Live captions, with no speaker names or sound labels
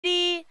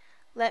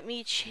Let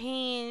me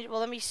change. Well,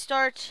 let me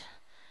start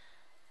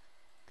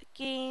the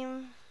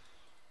game.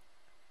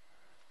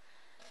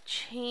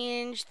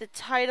 Change the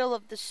title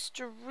of the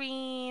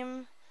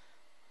stream.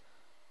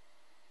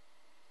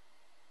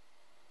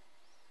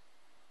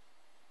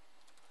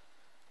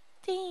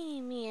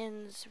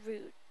 Damien's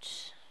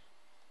route.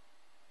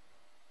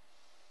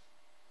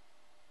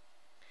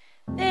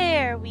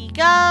 There we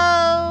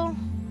go.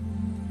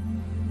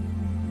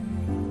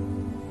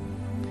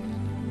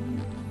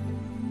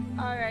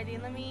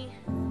 Alrighty, let me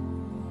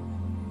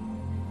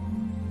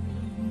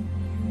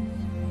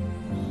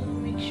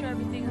make sure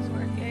everything is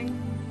working.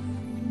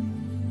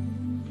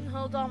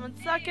 Hold on 1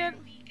 second.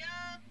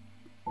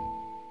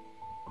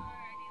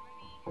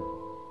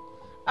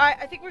 Alright,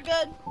 I think we're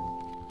good.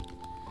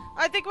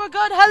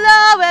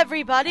 Hello,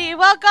 everybody.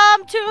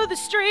 Welcome to the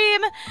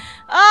stream.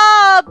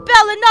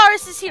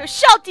 Bellinaris is here.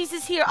 Shelties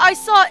is here. I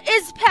saw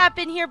Izpap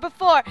in here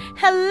before.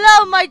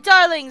 Hello, my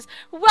darlings.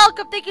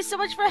 Welcome. Thank you so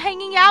much for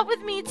hanging out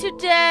with me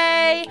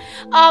today.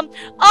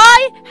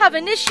 I have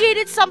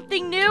initiated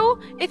something new.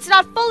 It's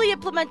not fully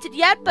implemented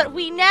yet, but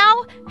we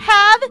now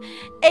have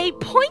a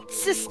point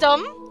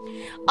system.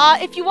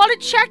 If you want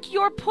to check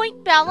your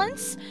point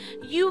balance,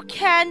 you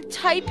can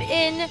type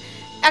in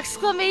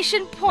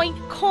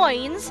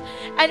 !coins,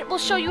 and it will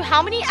show you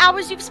how many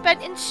hours you've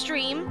spent in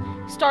stream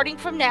starting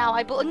from now.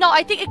 I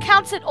think it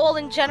counts it all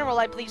in general,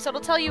 I believe. So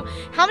it'll tell you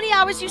how many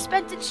hours you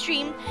spent in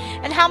stream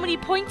and how many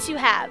points you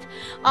have.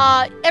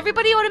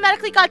 Everybody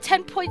automatically got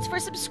 10 points for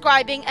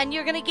subscribing, and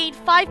you're going to gain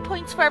 5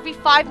 points for every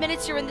 5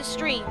 minutes you're in the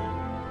stream.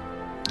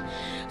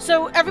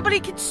 So everybody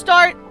can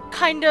start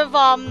kind of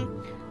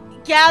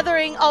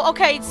gathering. Oh,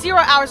 okay, it's 0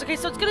 hours. Okay,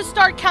 so it's going to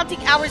start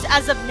counting hours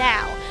as of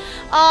now.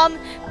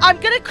 I'm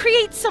gonna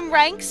create some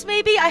ranks,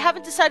 maybe. I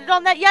haven't decided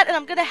on that yet, and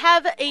I'm gonna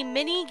have a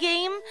mini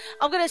game.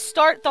 I'm gonna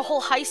start the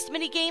whole heist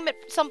mini game at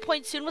some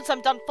point soon once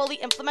I'm done fully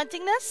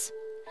implementing this.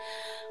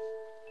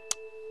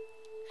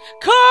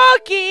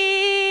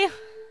 Cookie!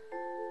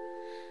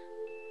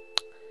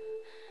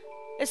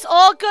 It's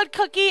all good,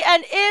 Cookie.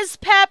 And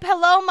Izpap,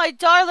 hello, my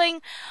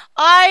darling.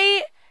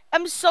 I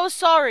am so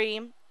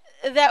sorry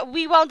that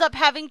we wound up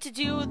having to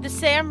do the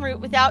Sam route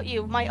without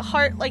you. My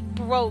heart,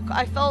 broke.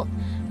 I felt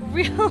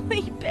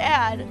really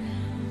bad,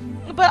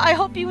 but I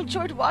hope you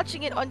enjoyed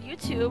watching it on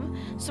YouTube.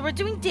 So we're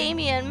doing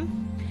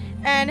Damien,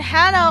 and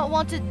Hannah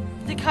wanted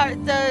the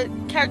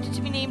character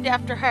to be named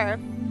after her.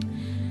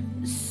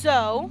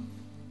 So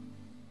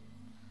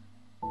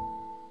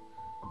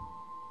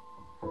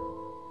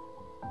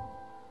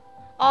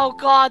oh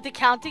god, the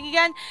counting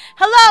again.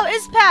 Hello,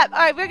 Izpap.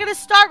 Alright, we're gonna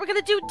start. We're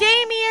gonna do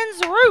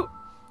Damien's route.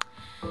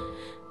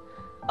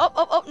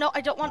 Oh, no, I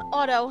don't want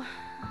auto.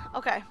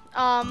 Okay,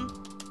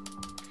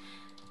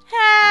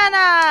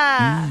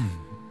 Hannah!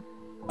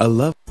 I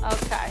love...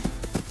 Okay.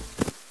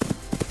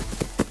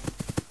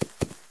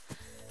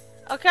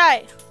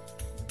 Okay.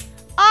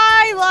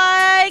 I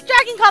like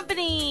Dragon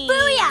Company!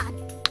 Booyah!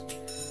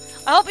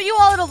 I hope you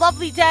all had a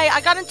lovely day. I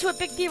got into a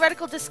big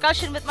theoretical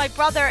discussion with my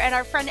brother and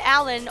our friend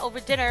Alan over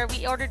dinner.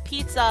 We ordered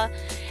pizza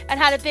and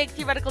had a big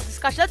theoretical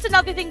discussion. That's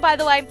another thing, by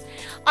the way.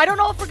 I don't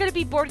know if we're going to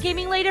be board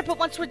gaming later, but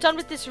once we're done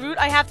with this route,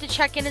 I have to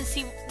check in and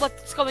see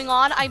what's going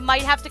on. I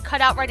might have to cut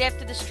out right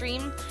after the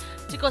stream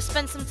to go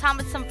spend some time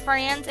with some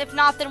friends. If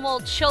not, then we'll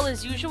chill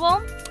as usual.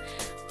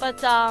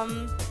 But,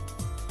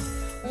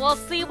 we'll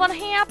see what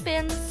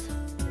happens.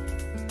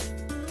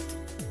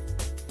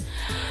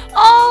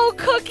 Oh,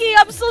 Cookie,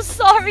 I'm so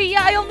sorry.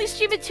 Yeah, I only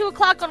stream at 2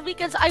 o'clock on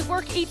weekends. I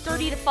work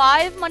 8:30 to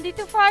 5, Monday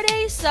through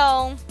Friday,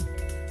 so...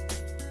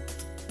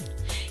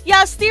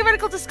 Yes,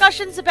 theoretical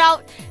discussions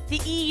about the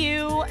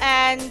EU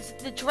and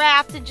the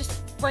draft and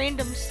just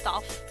random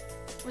stuff.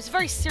 It was a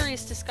very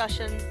serious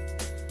discussion.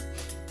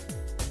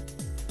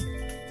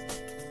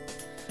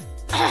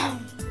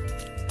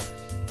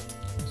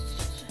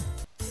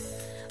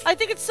 I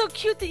think it's so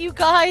cute that you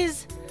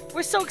guys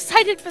were so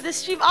excited for this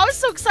stream. I was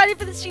so excited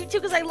for this stream too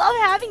because I love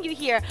having you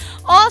here.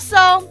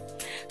 Also,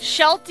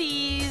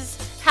 Shelties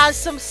has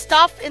some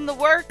stuff in the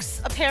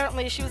works,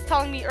 apparently. She was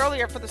telling me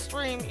earlier for the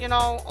stream, you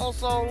know,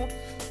 also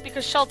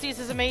because Shelties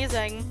is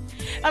amazing.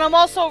 And I'm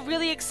also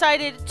really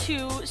excited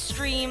to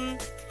stream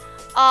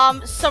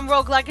some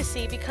Rogue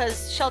Legacy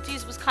because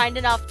Shelties was kind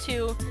enough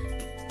to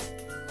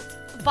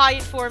buy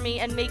it for me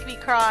and make me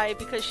cry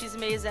because she's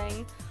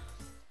amazing.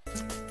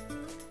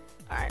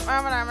 Alright.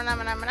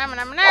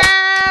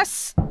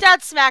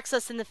 Dad smacks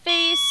us in the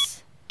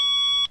face.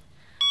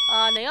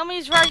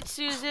 Naomi's right,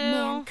 Suzu.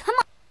 Man, come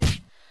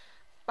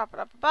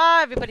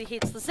on. Everybody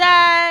hates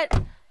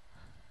Lizette.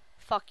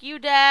 Fuck you,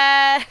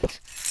 Dad.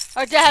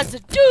 Our dad's a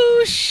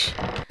douche.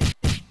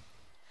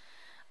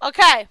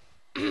 Okay.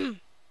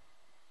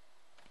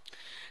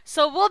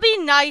 So we'll be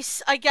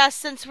nice, I guess,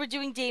 since we're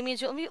doing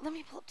Damien's. Let me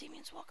pull up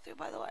Damien's walkthrough,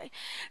 by the way.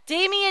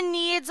 Damien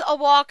needs a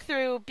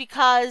walkthrough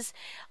because,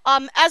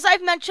 as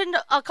I've mentioned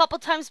a couple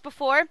times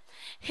before,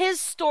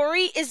 his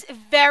story is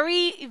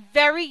very,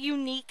 very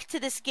unique to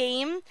this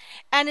game,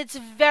 and it's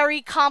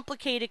very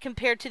complicated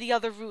compared to the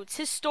other routes.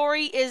 His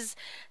story is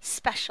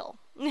special.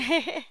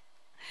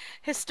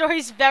 His story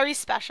is very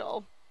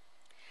special.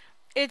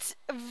 It's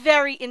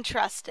very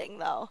interesting,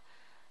 though.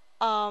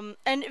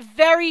 And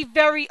very,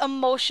 very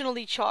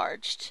emotionally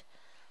charged.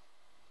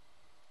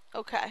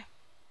 Okay.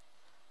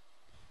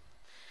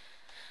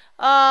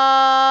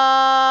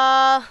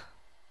 Ask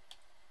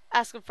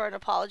him for an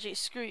apology.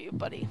 Screw you,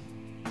 buddy.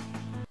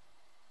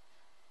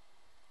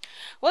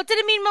 What did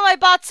it mean when my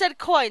bot said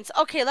coins?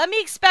 Okay, let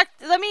me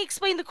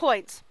explain the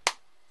coins.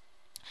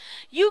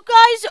 You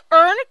guys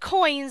earn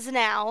coins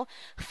now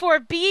for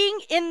being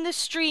in the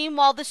stream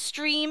while the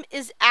stream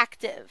is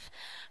active.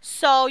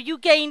 So you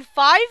gain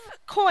 5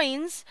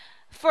 coins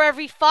for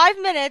every 5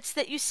 minutes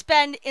that you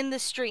spend in the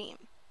stream.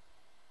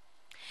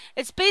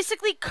 It's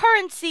basically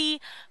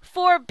currency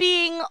for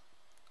being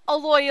a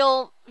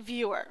loyal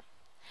viewer.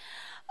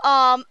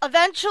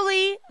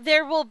 Eventually,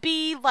 there will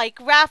be like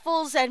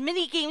raffles and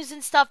mini games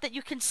and stuff that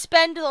you can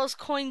spend those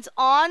coins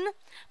on,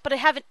 but I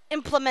haven't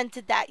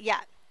implemented that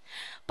yet.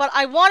 But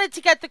I wanted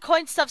to get the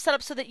coin stuff set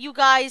up so that you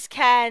guys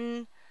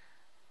can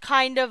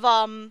kind of,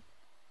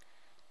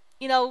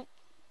 you know,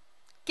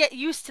 get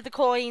used to the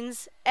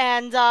coins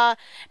and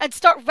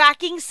start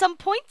racking some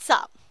points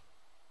up.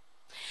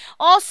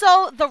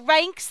 Also, the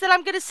ranks that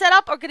I'm going to set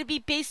up are going to be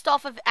based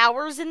off of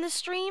hours in the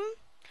stream.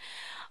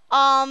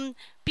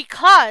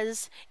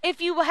 Because if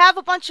you have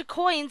a bunch of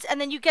coins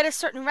and then you get a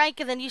certain rank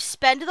and then you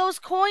spend those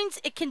coins,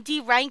 it can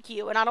de-rank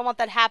you, and I don't want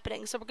that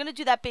happening. So we're going to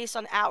do that based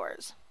on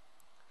hours.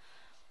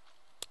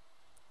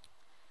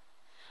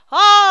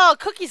 Oh,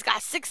 Cookie's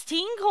got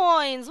 16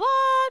 coins.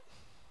 What?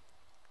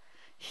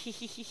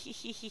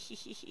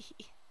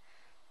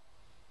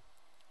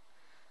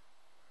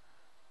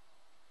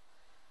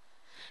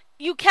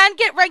 You can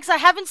get ranks. I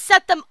haven't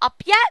set them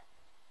up yet.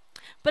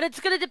 But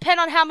it's going to depend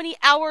on how many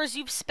hours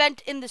you've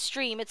spent in the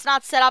stream. It's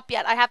not set up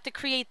yet. I have to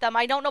create them.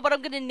 I don't know what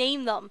I'm going to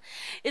name them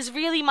is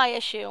really my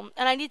issue.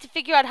 And I need to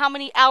figure out how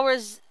many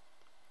hours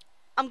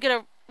I'm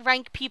going to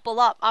rank people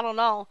up. I don't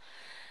know.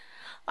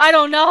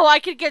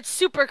 I could get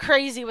super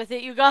crazy with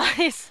it, you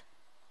guys.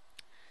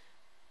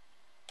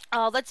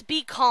 Let's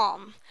be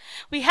calm.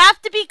 We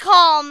have to be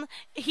calm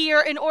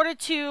here in order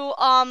to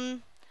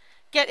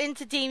get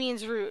into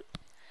Damien's route.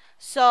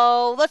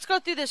 So let's go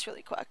through this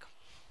really quick.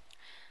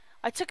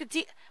 I took a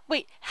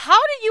wait, how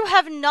do you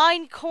have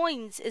 9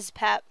 coins, is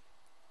Pep?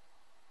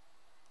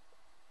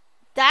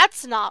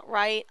 That's not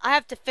right. I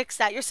have to fix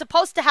that. You're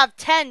supposed to have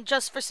 10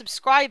 just for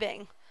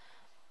subscribing.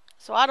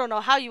 So I don't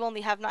know how you only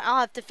have 9.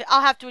 I'll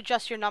have to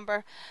adjust your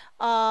number.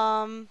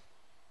 Alrighty.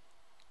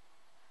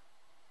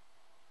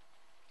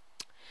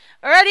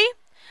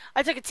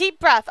 I took a deep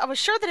breath. I was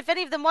sure that if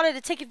any of them wanted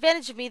to take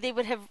advantage of me, they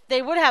would have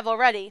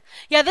already.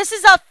 Yeah, this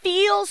is a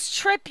feels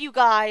trip, you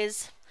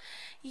guys.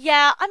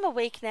 Yeah, I'm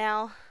awake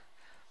now.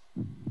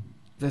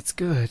 That's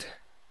good.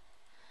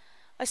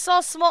 I saw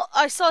a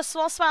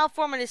small smile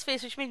form on his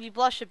face, which made me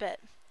blush a bit.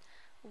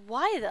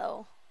 Why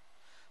though?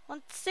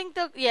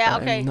 Yeah,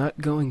 okay. I'm not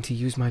going to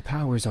use my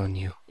powers on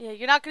you. Yeah,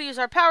 you're not going to use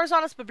our powers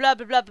on us, but blah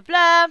blah blah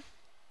blah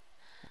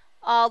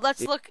blah. Let's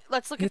look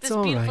at this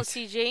beautiful right.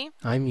 CG.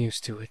 I'm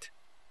used to it.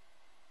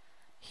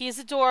 He is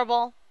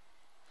adorable.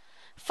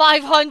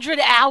 500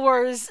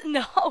 hours.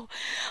 No,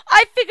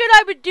 I figured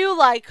I would do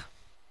like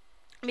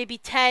maybe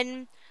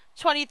 10.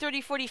 20,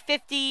 30, 40,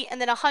 50,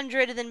 and then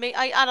 100, and then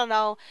I don't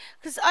know.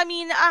 Because, I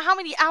mean, how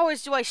many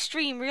hours do I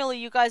stream, really,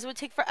 you guys? It would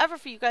take forever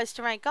for you guys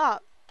to rank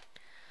up.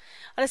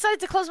 I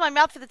decided to close my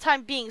mouth for the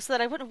time being so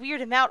that I wouldn't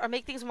weird him out or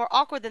make things more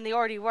awkward than they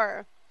already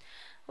were.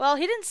 Well,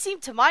 he didn't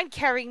seem to mind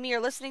carrying me or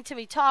listening to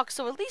me talk,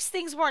 so at least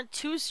things weren't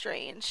too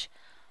strange.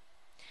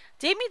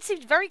 Damien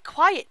seemed very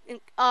quiet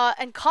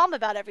and calm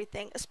about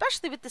everything,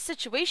 especially with the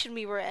situation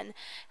we were in.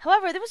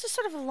 However, there was a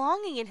sort of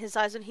longing in his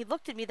eyes when he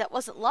looked at me that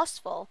wasn't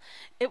lustful.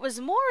 It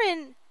was more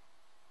in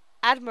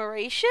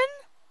admiration?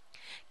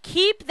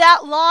 Keep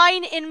that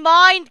line in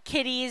mind,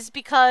 kiddies,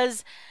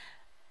 because,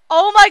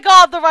 oh my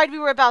god, the ride we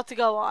were about to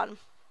go on.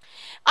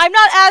 I'm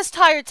not as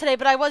tired today,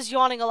 but I was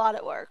yawning a lot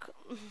at work.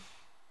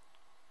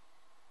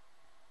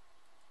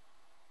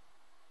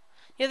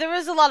 Yeah, there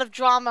was a lot of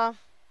drama.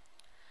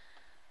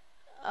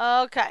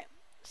 Okay,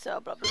 so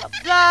blah blah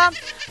blah.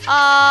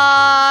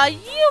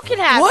 You can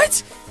have what?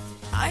 it.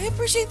 I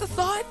appreciate the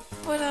thought,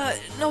 but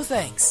no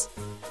thanks.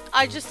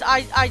 I just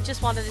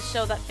wanted to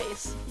show that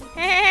face.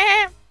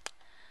 Yeah,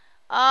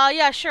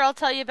 sure. I'll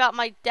tell you about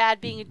my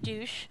dad being a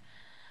douche.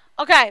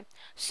 Okay,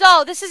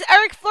 so this is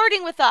Eric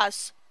flirting with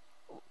us.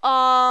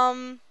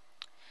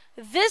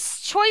 This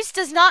choice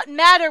does not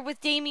matter with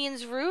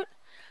Damien's route,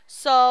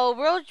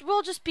 so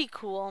we'll just be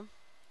cool.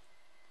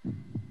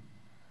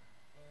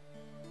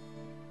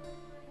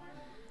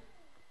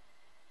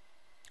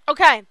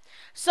 Okay,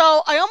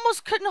 so I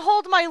almost couldn't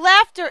hold my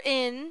laughter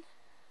in.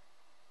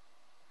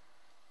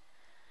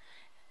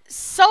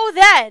 So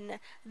then,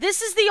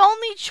 this is the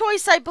only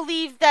choice I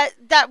believe that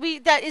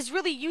is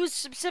really used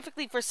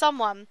specifically for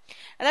someone,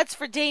 and that's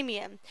for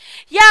Damien.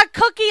 Yeah,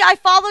 Cookie, I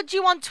followed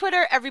you on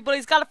Twitter.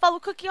 Everybody's got to follow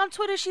Cookie on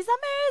Twitter. She's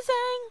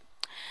amazing.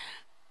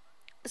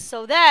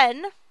 So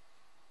then,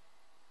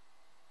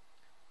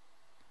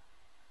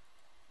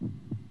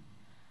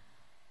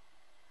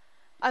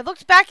 I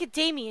looked back at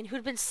Damien,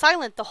 who'd been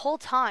silent the whole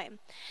time.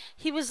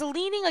 He was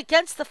leaning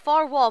against the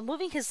far wall,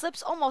 moving his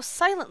lips almost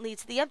silently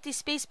to the empty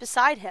space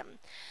beside him.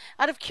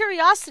 Out of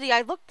curiosity,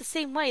 I looked the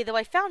same way, though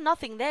I found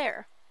nothing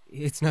there.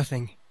 It's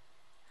nothing.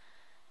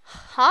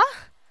 Huh?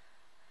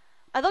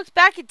 I looked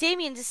back to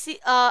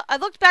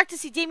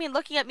see Damien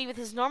looking at me with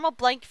his normal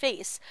blank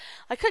face.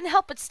 I couldn't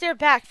help but stare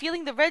back,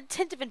 feeling the red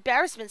tint of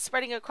embarrassment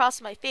spreading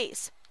across my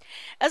face.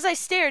 As I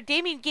stared,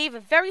 Damien gave a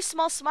very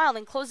small smile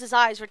and closed his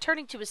eyes,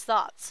 returning to his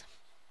thoughts.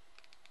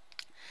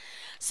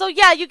 So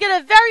yeah, you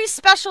get a very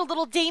special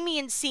little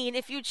Damien scene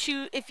if you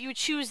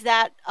choose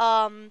that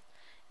option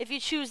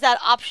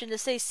to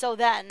say so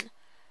then.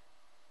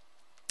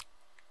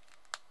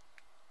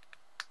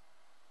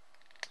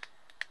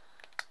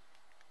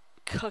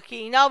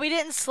 Cookie. No, we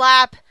didn't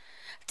slap.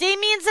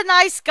 Damien's a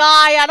nice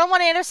guy. I don't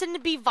want Anderson to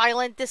be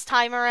violent this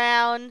time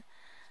around.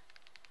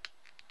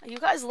 You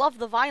guys love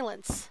the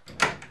violence.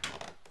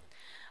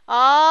 The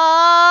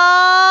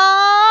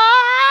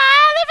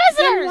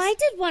visitors! Then why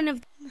did one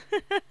of...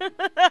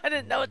 I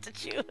didn't know what to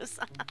choose.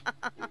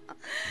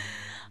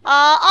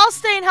 I'll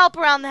stay and help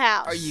around the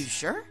house. Are you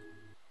sure?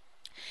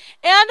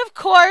 And of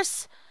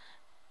course,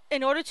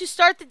 in order to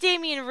start the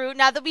Damien route,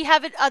 now that we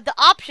have it, the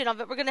option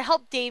of it, we're going to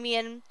help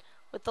Damien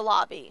with the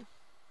lobby.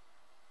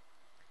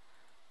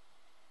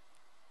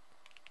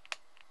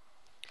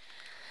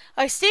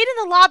 I stayed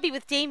in the lobby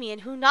with Damien,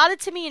 who nodded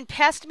to me and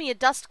passed me a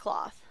dust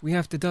cloth. We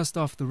have to dust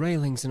off the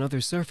railings and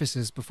other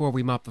surfaces before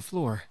we mop the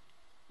floor.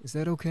 Is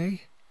that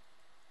okay?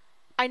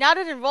 I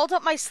nodded and rolled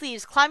up my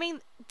sleeves,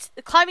 climbing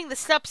the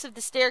steps of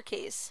the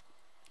staircase.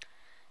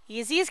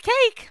 Easy as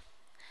cake.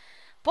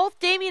 Both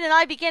Damien and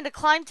I began to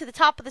climb to the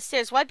top of the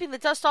stairs, wiping the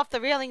dust off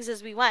the railings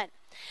as we went.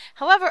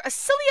 However, a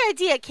silly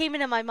idea came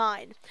into my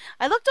mind.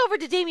 I looked over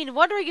to Damien,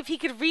 wondering if he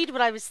could read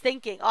what I was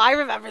thinking. Oh, I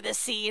remember this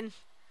scene.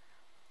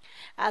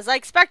 As I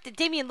expected,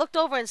 Damien looked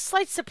over in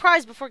slight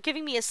surprise before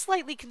giving me a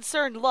slightly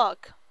concerned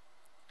look.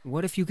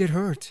 What if you get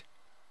hurt?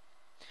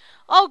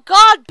 Oh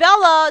God,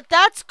 Bella,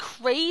 that's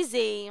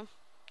crazy.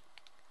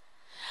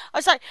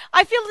 Oh, sorry,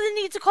 I feel the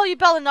need to call you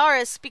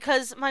Bellanaris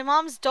because my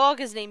mom's dog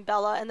is named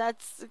Bella, and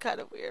that's kind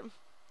of weird.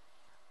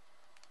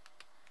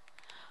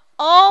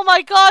 Oh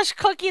my gosh,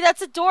 Cookie,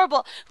 that's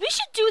adorable. We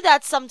should do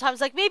that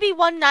sometimes. Like maybe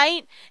one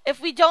night, if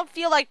we don't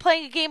feel like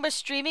playing a game or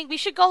streaming, we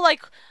should go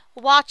like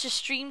watch a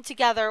stream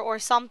together or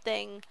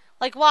something.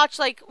 Like watch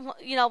like,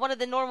 you know, one of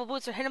the Normal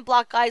Boots or Hidden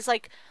Block guys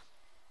like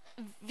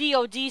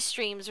VOD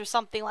streams or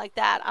something like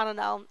that. I don't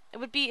know. It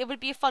would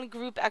be a fun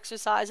group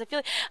exercise. I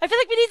feel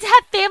like we need to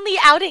have family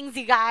outings,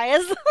 you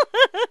guys.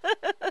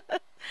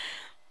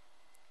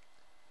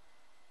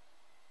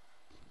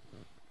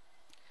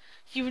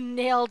 You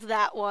nailed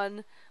that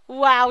one.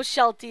 Wow,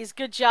 Shelties,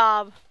 good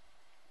job.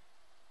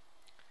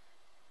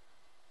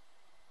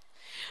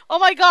 Oh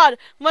my God,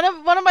 one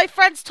of my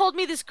friends told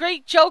me this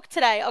great joke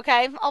today,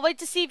 okay? I'll wait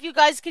to see if you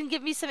guys can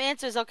give me some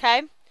answers,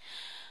 okay?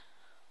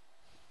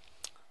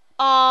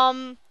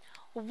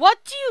 What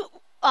do you,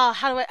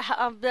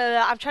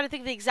 I'm trying to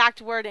think of the exact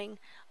wording.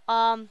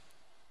 What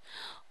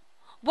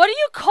do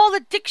you call a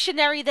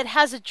dictionary that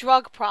has a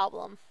drug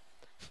problem?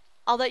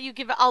 I'll let you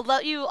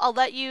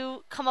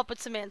come up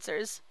with some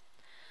answers.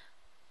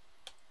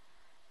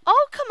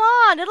 Oh, come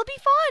on, it'll be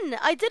fun.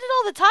 I did it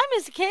all the time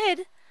as a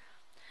kid.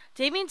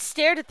 Damien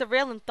stared at the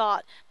rail and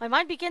thought. My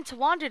mind began to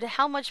wander to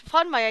how much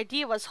fun my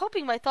idea was,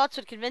 hoping my thoughts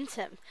would convince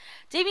him.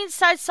 Damien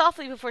sighed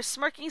softly before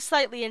smirking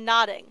slightly and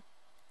nodding.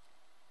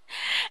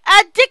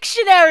 A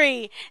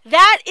dictionary!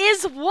 That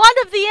is one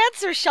of the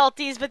answers,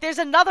 Shelties, but there's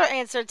another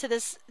answer to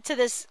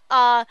this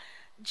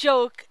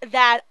joke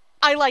that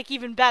I like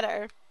even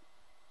better.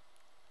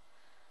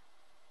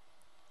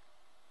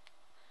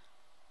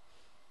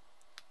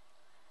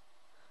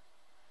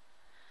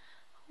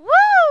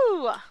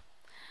 Woo!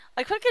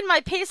 I quickened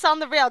my pace on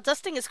the rail,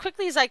 dusting as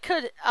quickly as I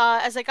could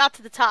as I got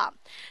to the top.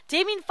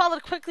 Damien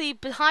followed quickly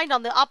behind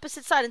on the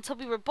opposite side until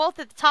we were both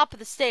at the top of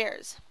the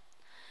stairs.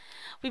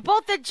 We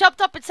both then jumped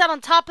up and sat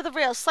on top of the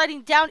rail,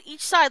 sliding down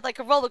each side like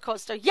a roller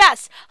coaster.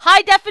 Yes,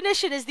 high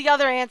definition is the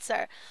other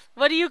answer.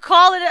 What do you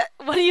call it?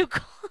 What do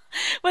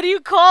you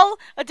call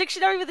a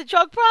dictionary with a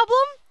drug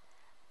problem?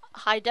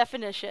 High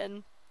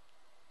definition.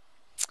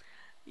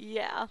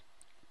 Yeah,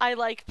 I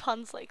like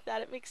puns like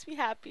that. It makes me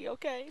happy,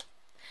 okay?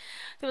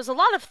 There was a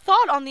lot of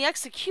thought on the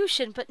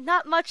execution, but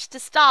not much to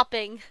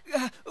stopping.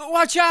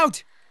 Watch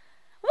out!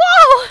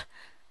 Whoa!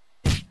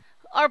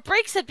 Our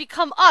brakes had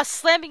become us,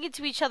 slamming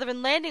into each other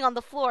and landing on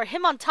the floor,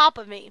 him on top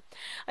of me.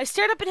 I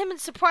stared up at him in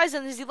surprise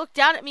as he looked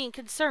down at me in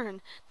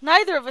concern.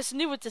 Neither of us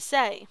knew what to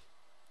say.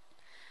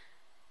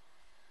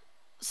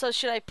 So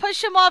should I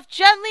push him off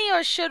gently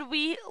or should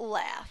we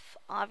laugh?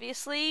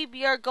 Obviously,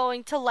 we are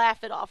going to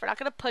laugh it off. We're not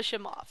going to push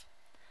him off.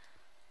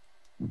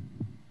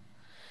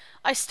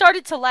 I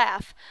started to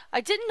laugh.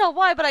 I didn't know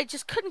why, but I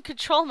just couldn't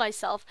control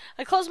myself.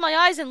 I closed my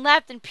eyes and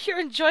laughed in pure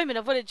enjoyment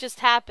of what had just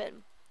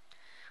happened.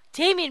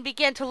 Damien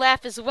began to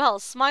laugh as well,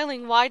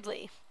 smiling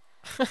widely.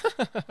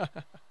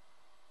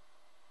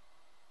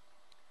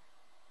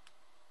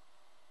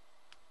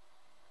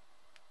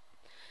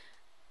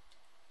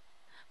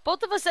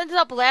 Both of us ended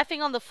up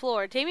laughing on the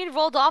floor. Damien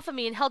rolled off of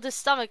me and held his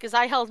stomach as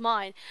I held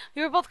mine.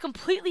 We were both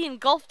completely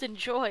engulfed in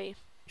joy.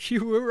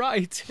 You were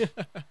right.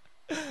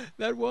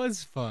 That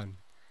was fun.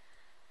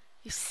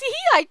 You see,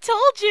 I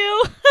told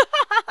you.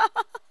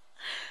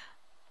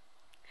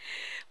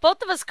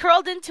 Both of us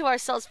curled into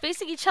ourselves,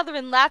 facing each other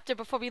in laughter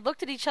before we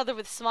looked at each other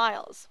with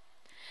smiles.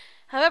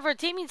 However,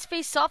 Damien's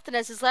face softened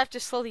as his laughter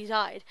slowly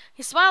died.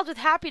 He smiled with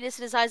happiness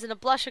in his eyes and a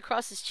blush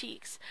across his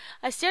cheeks.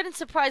 I stared in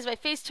surprise, my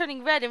face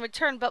turning red in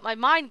return, but my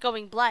mind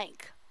going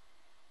blank.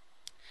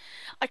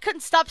 I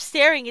couldn't stop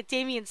staring at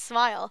Damien's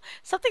smile.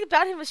 Something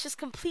about him was just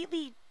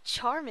completely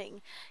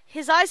charming.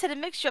 His eyes had a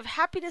mixture of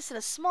happiness and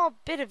a small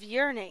bit of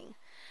yearning.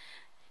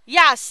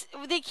 Yes,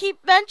 they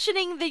keep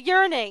mentioning the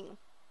yearning.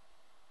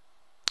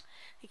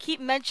 They keep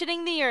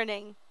mentioning the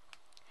yearning.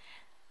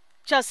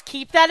 Just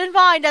keep that in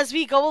mind as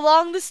we go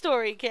along the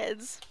story,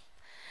 kids.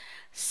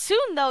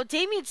 Soon, though,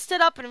 Damien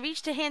stood up and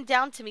reached a hand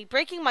down to me,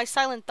 breaking my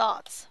silent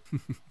thoughts.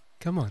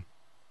 Come on.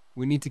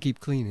 We need to keep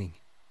cleaning.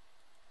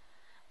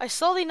 I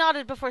slowly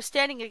nodded before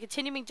standing and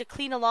continuing to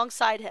clean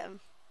alongside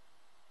him.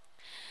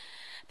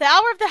 The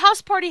hour of the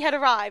house party had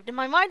arrived. In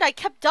my mind, I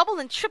kept double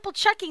and triple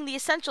checking the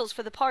essentials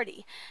for the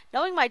party.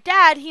 Knowing my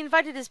dad, he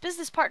invited his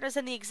business partners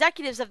and the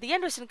executives of the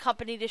Anderson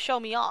Company to show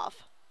me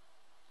off.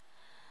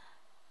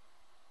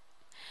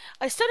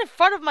 I stood in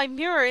front of my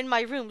mirror in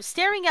my room,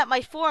 staring at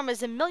my form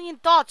as a million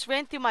thoughts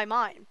ran through my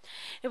mind.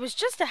 It was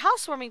just a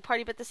housewarming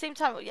party, but at the same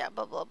time,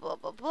 blah, blah, blah,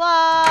 blah,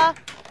 blah.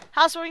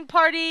 Housewarming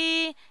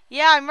party.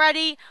 Yeah, I'm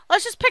ready.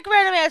 Let's just pick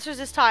random answers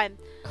this time.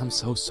 I'm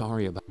so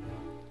sorry about...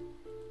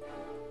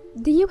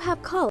 Do you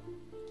have color?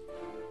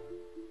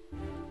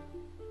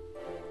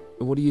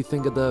 What do you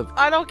think of the...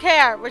 I don't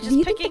care. We're just Do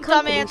you picking think the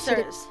dumb company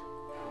answers.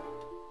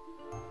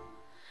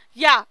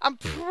 Yeah, I'm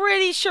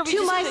pretty sure we To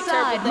just my picked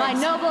side, terrible my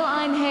things. noble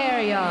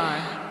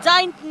Einherjar.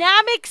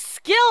 Dynamic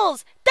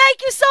skills.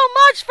 Thank you so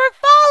much for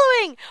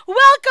following.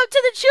 Welcome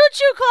to the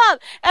Chu-Chu Club.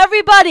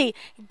 Everybody,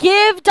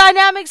 give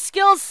Dynamic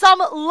Skills some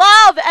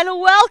love and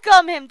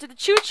welcome him to the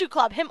Chu-Chu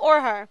Club, him or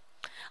her.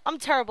 I'm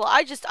terrible.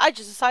 I just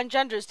assign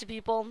genders to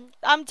people.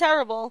 I'm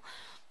terrible.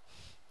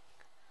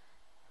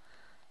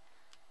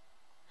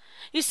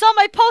 You saw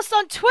my post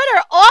on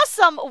Twitter.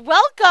 Awesome.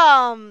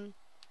 Welcome.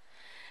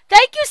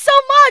 Thank you so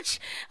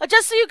much.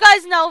 Just so you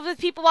guys know, with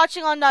people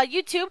watching on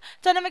YouTube,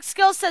 Dynamic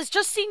Skills says,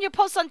 just seen your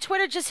post on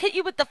Twitter, just hit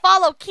you with the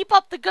follow. Keep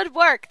up the good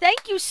work.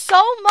 Thank you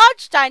so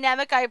much,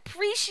 Dynamic. I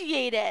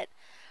appreciate it.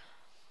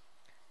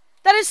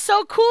 That is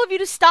so cool of you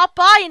to stop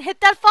by and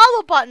hit that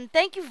follow button.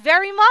 Thank you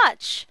very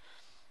much.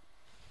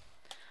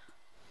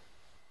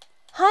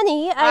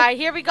 Honey, Alright,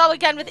 here we go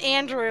again with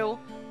Andrew.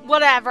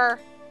 Whatever.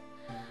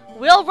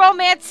 We'll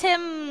romance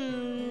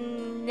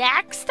him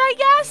next, I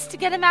guess, to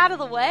get him out of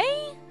the way?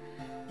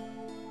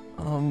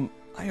 I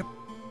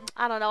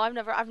don't know. I've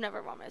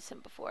never romanced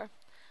him before.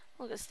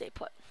 We're gonna stay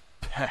put.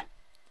 A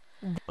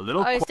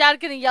little. Is Dad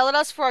gonna yell at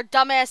us for our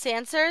dumbass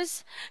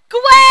answers?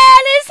 Gwen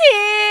is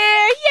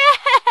here!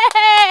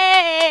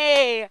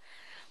 Yay!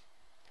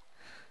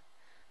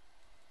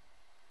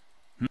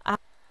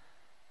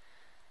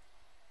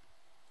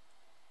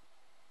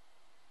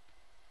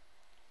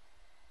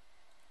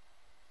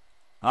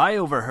 I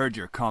overheard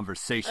your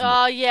conversation.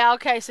 Oh, yeah,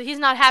 okay. So he's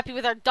not happy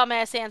with our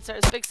dumbass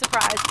answers. Big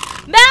surprise.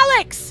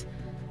 Malix!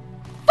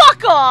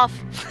 Fuck off!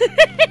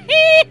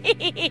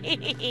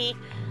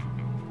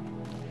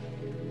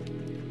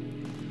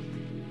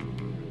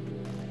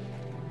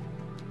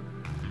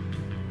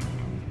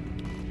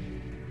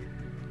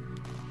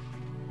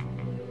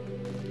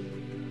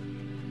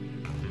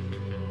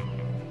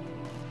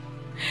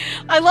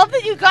 I love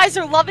that you guys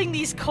are loving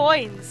these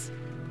coins.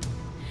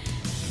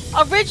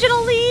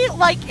 Originally,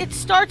 like, it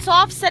starts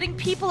off setting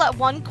people at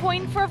 1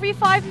 coin for every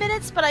 5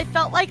 minutes, but I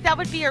felt like that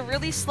would be a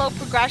really slow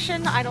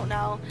progression. I don't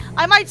know.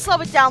 I might slow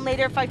it down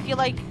later if I feel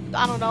like,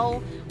 I don't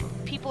know,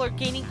 people are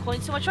gaining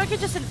coins so much, or I could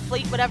just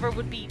inflate whatever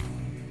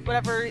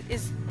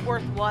is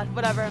worth what,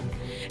 whatever.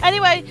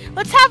 Anyway,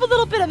 let's have a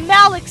little bit of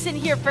Malix in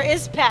here for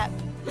Ispep.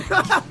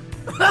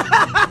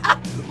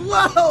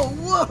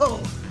 Whoa!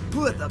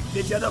 Put the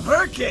bitch out of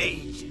her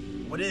cage!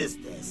 What is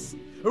this?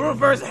 A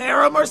reverse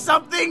harem or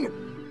something?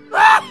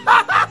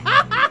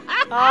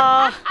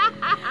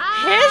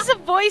 His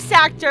voice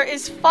actor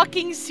is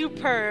fucking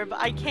superb.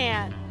 I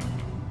can't.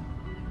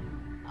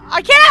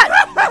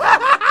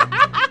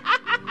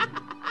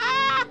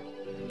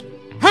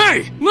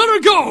 Hey, let her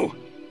go!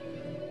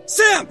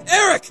 Sam,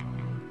 Eric!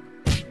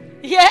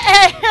 Yeah,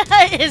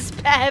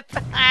 Ispep.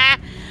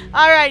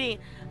 Alrighty.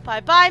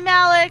 Bye-bye,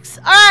 Malix.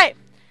 Alright.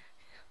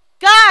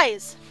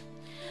 Guys.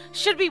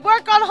 Should we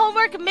work on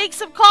homework, make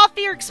some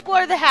coffee, or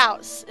explore the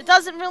house? It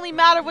doesn't really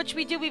matter which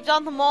we do. We've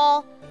done them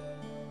all.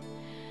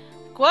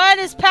 Gwen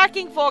is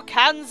packing for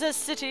Kansas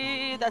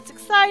City. That's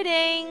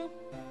exciting.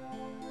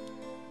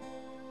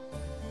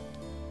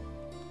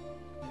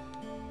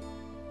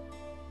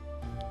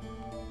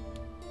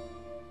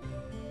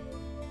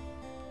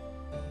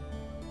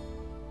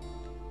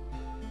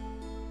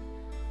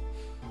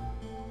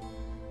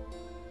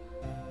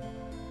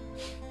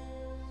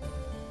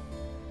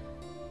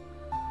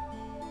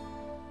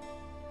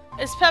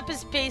 Pep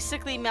is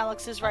basically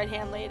Melix's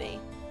right-hand lady.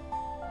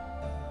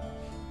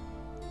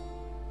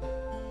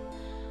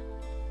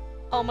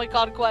 Oh my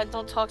god, Gwen,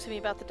 don't talk to me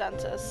about the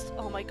dentist.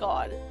 Oh my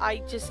god. I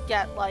just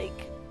get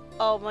like...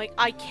 Oh my...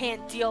 I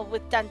can't deal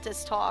with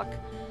dentist talk.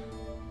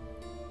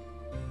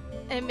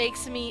 It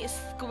makes me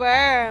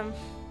squirm.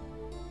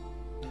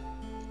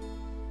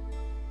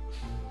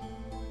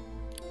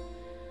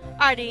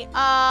 Alrighty,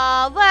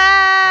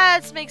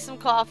 let's make some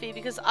coffee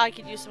because I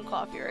could use some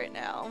coffee right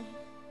now.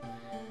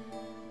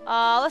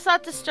 Let's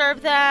not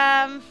disturb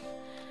them.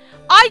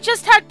 I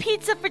just had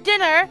pizza for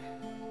dinner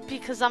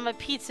because I'm a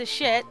piece of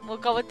shit. We'll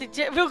go with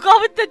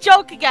the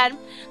joke again.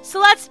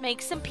 So let's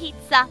make some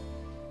pizza.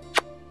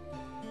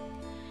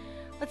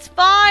 Let's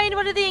find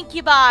one of the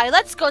incubi.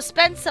 Let's go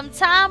spend some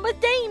time with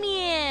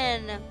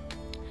Damien.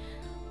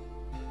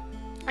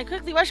 I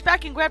quickly rushed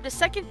back and grabbed a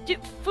second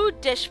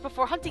food dish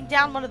before hunting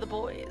down one of the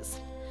boys.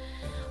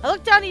 I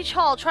looked down each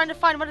hall, trying to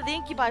find one of the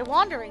incubi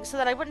wandering so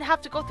that I wouldn't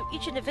have to go through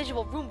each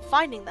individual room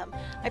finding them.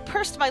 I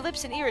pursed my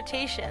lips in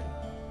irritation.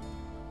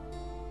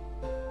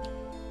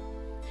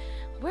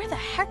 Where the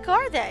heck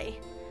are they?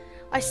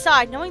 I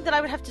sighed, knowing that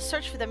I would have to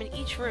search for them in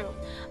each room.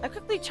 I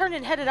quickly turned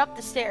and headed up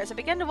the stairs. I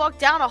began to walk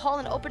down a hall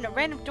and opened a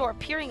random door,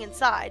 peering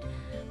inside.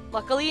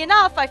 Luckily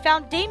enough, I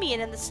found Damien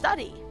in the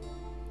study.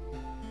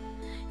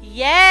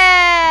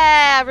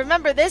 Yeah!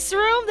 Remember this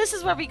room? This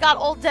is where we got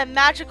all them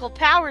magical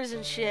powers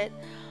and shit.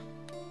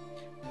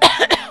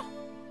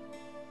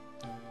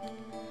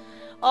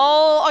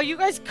 Oh, are you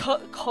guys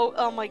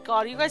oh my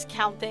god, are you guys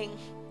counting?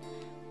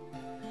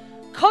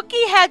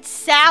 Cookie head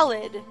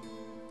salad.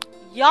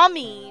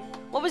 Yummy.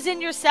 What was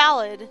in your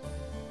salad?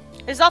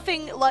 There's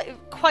nothing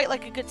quite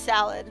like a good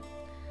salad.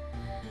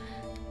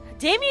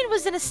 Damien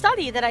was in a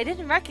study that I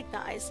didn't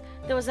recognize.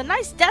 There was a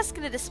nice desk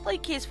and a display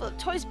case full of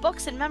toys,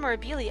 books, and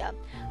memorabilia.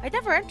 I'd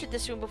never entered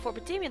this room before,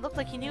 but Damien looked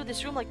like he knew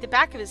this room like the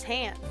back of his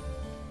hand.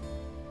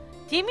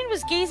 Damien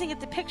was gazing at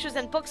the pictures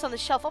and books on the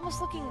shelf,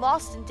 almost looking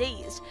lost and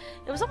dazed.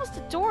 It was almost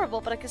adorable,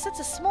 but I could sense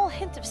a small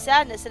hint of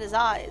sadness in his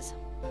eyes.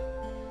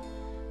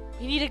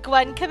 You need a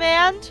Gwen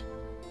command?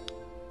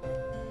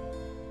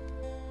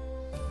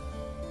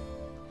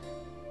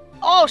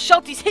 Oh,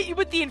 Shelty's hit you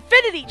with the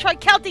infinity! Try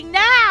counting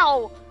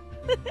now!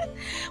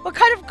 What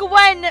kind of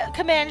Gwen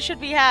command should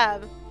we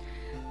have?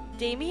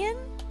 Damien?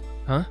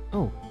 Huh?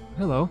 Oh,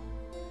 hello.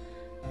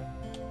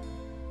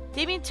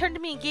 Damien turned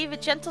to me and gave a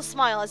gentle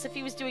smile as if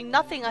he was doing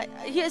nothing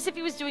as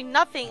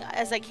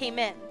I came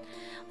in.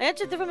 I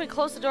entered the room and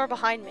closed the door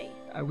behind me.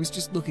 I was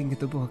just looking at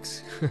the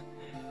books.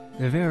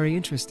 They're very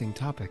interesting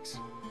topics.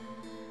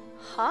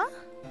 Huh?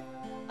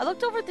 I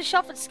looked over at the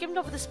shelf and skimmed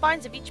over the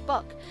spines of each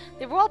book.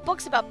 They were all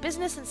books about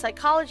business and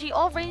psychology,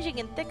 all ranging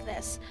in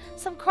thickness.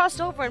 Some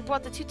crossed over and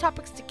brought the two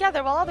topics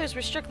together, while others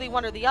were strictly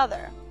one or the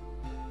other.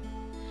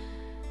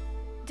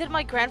 Did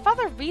my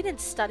grandfather read and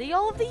study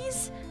all of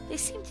these? They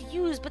seemed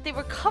used, but they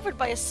were covered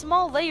by a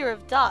small layer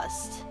of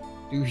dust.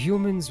 Do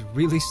humans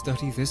really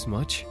study this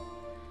much?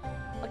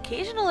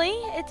 Occasionally.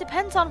 It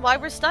depends on why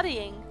we're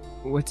studying.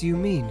 What do you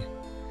mean?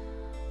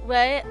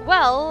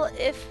 Well,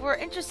 if we're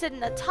interested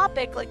in a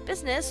topic like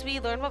business, we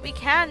learn what we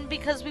can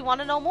because we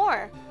want to know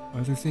more.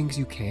 Are there things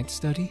you can't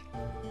study?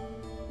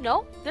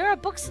 No, there are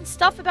books and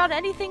stuff about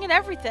anything and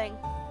everything.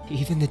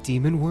 Even the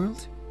demon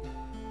world?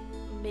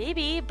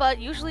 Maybe, but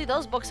usually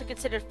those books are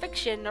considered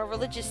fiction or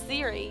religious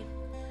theory.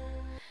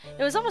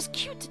 It was almost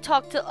cute to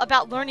talk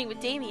about learning with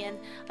Damien.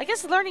 I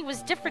guess learning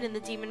was different in the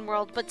demon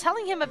world, but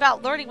telling him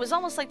about learning was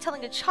almost like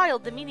telling a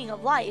child the meaning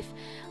of life.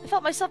 I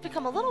felt myself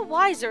become a little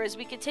wiser as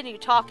we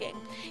continued talking.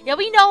 Yeah,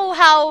 we know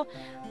how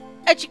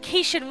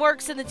education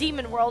works in the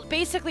demon world.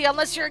 Basically,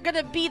 unless you're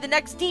gonna be the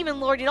next demon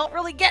lord, you don't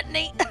really get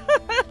any.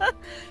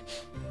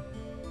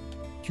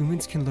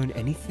 Humans can learn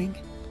anything?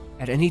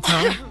 At any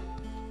time?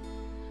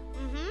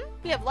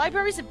 We have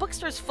libraries and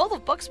bookstores full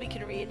of books we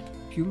can read.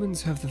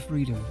 Humans have the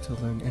freedom to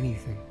learn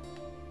anything.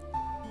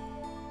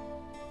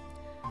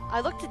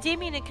 I looked at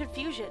Damien in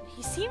confusion.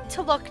 He seemed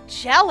to look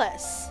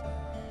jealous.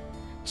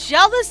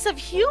 Jealous of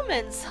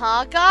humans,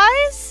 huh,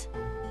 guys?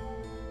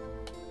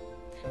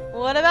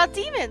 What about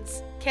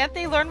demons? Can't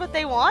they learn what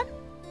they want?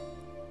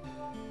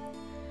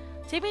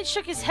 Damien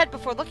shook his head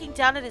before looking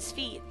down at his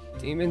feet.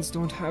 Demons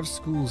don't have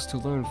schools to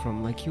learn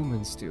from like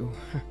humans do.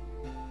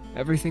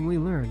 Everything we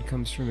learn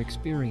comes from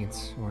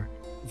experience or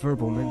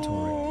verbal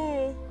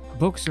mentoring.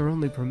 Books are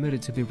only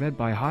permitted to be read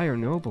by higher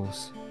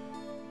nobles.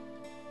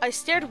 I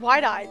stared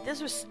wide-eyed.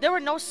 There were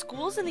no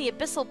schools in the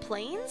Abyssal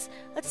Plains?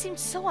 That seemed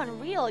so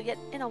unreal, yet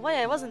in a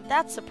way I wasn't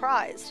that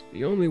surprised.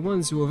 The only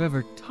ones who have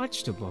ever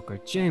touched a book are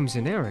James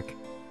and Eric,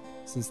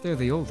 since they're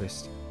the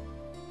oldest.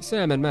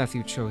 Sam and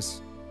Matthew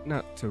chose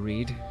not to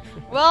read.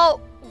 Well,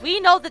 we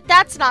know that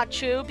that's not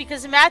true,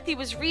 because Matthew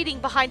was reading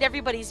behind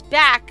everybody's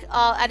back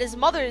at his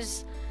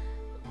mother's,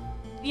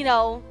 you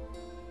know,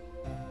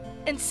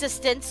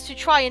 insistence to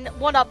try and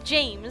one-up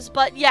James,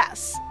 but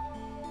yes.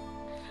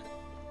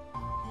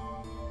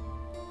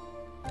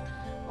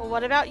 Well,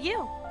 what about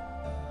you?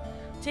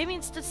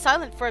 Damien stood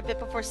silent for a bit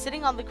before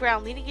sitting on the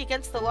ground, leaning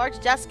against the large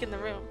desk in the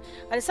room.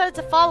 I decided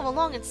to follow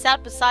along and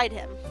sat beside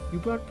him. You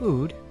brought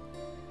food?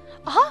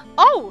 Uh-huh.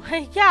 Oh,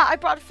 yeah, I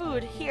brought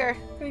food. Here.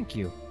 Thank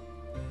you.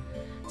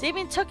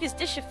 Damien took his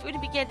dish of food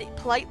and began to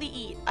politely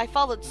eat. I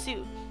followed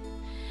suit.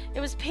 It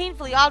was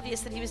painfully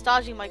obvious that he was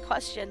dodging my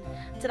question.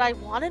 Did I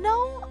want to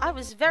know? I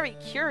was very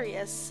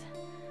curious.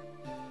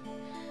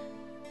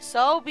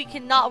 So, we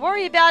can not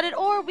worry about it,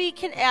 or we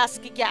can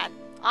ask again.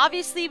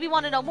 Obviously, we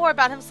want to know more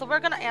about him, so we're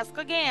going to ask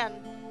again.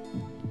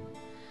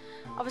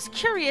 I was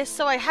curious,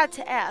 so I had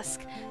to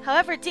ask.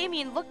 However,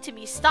 Damien looked to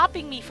me,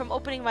 stopping me from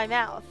opening my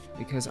mouth.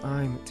 Because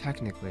I'm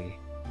technically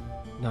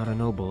not a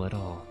noble at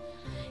all.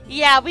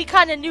 Yeah, we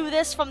kind of knew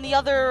this from the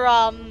other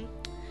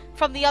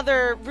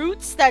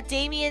roots, that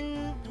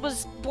Damien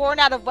was born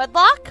out of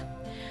wedlock.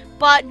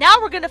 But now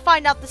we're going to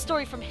find out the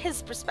story from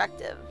his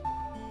perspective.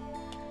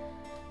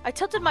 I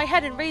tilted my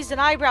head and raised an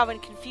eyebrow in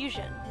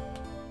confusion.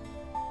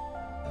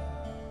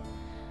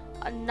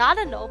 Not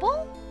a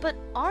noble? But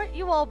aren't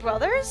you all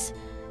brothers?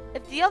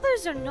 If the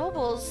others are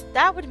nobles,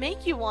 that would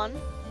make you one.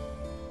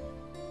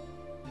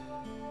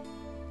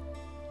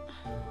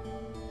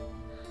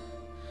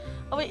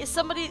 Oh wait, is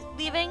somebody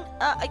leaving?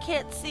 I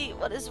can't see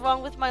what is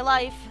wrong with my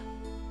life.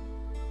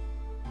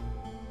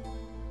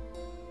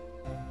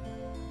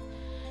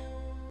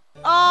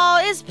 Oh,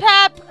 it's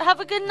Pep. Have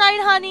a good night,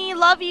 honey.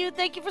 Love you.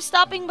 Thank you for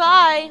stopping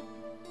by.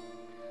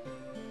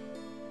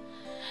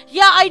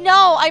 Yeah, I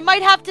know. I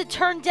might have to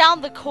turn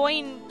down the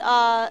coin.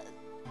 That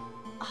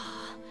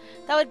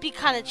would be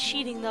kind of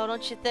cheating, though,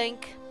 don't you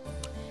think?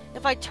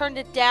 If I turned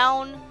it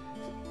down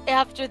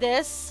after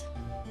this.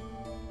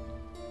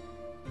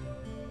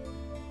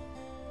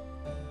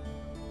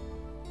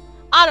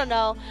 I don't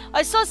know.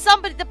 I saw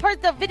somebody,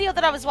 the video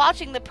that I was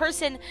watching, the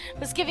person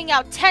was giving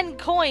out 10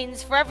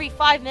 coins for every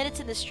 5 minutes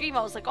in the stream.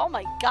 I was like, oh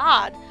my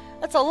god,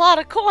 that's a lot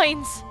of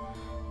coins.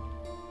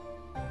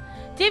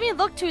 Damien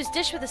looked to his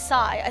dish with a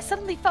sigh. I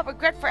suddenly felt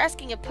regret for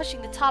asking and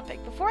pushing the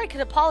topic. Before I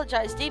could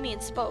apologize, Damien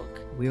spoke.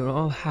 We are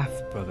all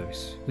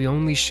half-brothers. We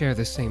only share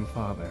the same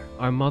father.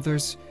 Our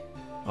mothers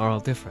are all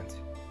different.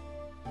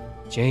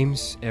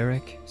 James,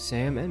 Eric,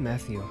 Sam, and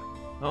Matthew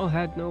all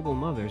had noble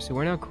mothers who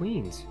are now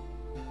queens.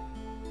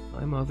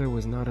 My mother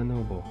was not a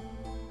noble,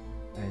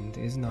 and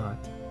is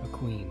not a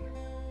queen.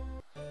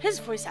 His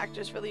voice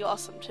actor is really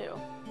awesome, too.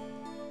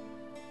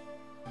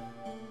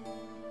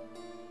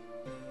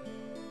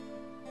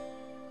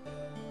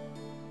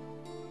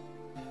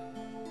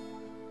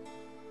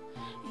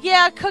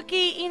 Yeah,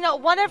 Cookie, you know,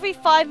 1 every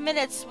 5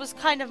 minutes was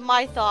kind of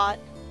my thought.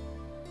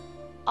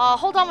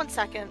 Hold on 1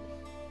 second.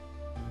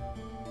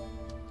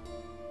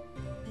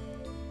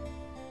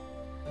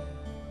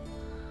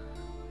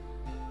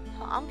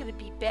 I'm gonna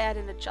be bad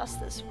and adjust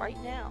this right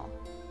now.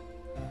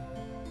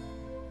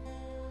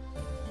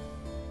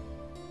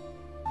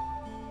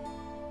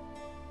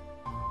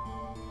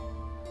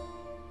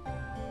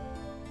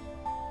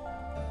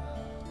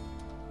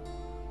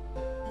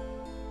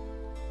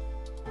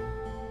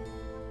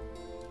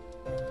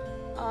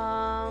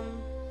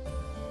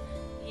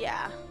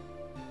 Yeah.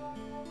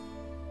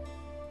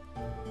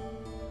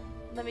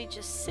 Let me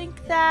just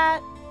sync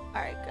that.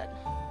 Alright, good.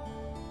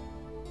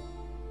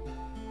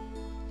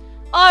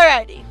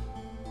 Alrighty.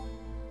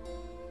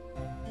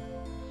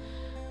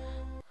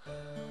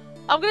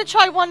 I'm gonna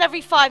try 1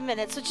 every 5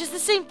 minutes, which is the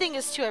same thing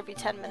as 2 every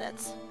 10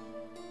 minutes.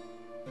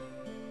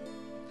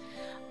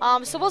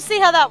 So we'll see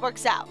how that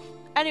works out.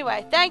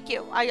 Anyway, thank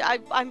you.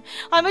 I'm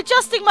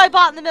adjusting my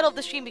bot in the middle of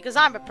the stream because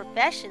I'm a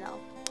professional.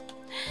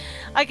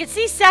 I could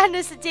see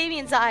sadness in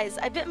Damien's eyes.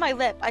 I bit my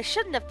lip. I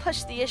shouldn't have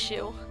pushed the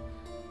issue.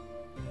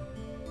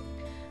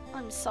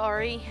 I'm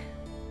sorry.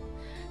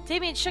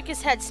 Damien shook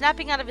his head,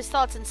 snapping out of his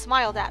thoughts, and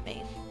smiled at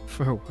me.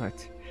 For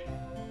what?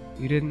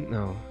 You didn't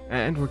know,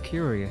 and were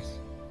curious.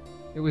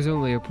 It was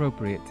only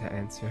appropriate to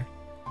answer.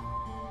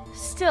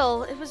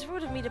 Still, it was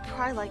rude of me to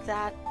pry like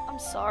that. I'm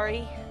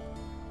sorry.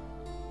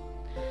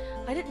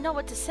 I didn't know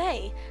what to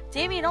say.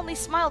 Damien only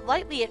smiled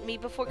lightly at me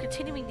before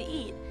continuing to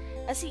eat.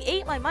 As he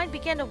ate, my mind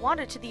began to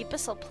wander to the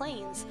abyssal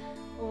plains.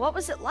 What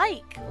was it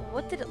like?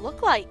 What did it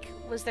look like?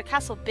 Was their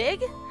castle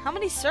big? How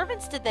many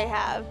servants did they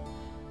have?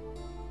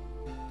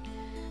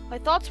 My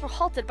thoughts were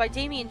halted by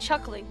Damien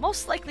chuckling,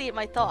 most likely at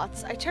my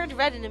thoughts. I turned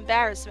red in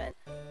embarrassment.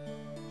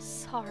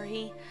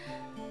 Sorry.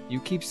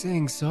 You keep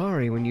saying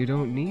sorry when you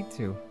don't need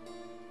to.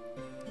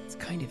 It's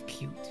kind of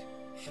cute.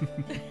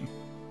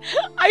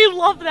 I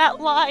love that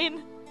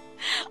line.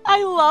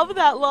 I love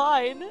that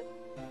line.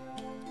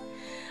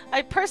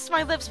 I pursed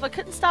my lips but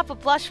couldn't stop a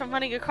blush from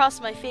running across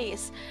my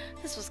face.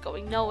 This was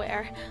going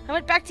nowhere. I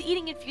went back to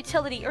eating in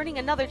futility, earning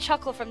another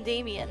chuckle from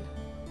Damien.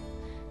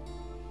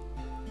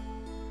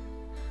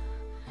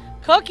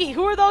 Cookie,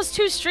 who are those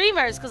 2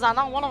 streamers? Because I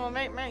know one of them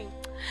ain't me.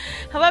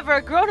 However,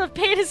 a groan of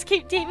pain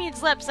escaped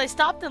Damien's lips. I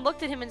stopped and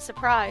looked at him in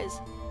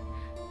surprise.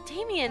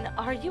 Damien,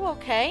 are you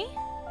okay?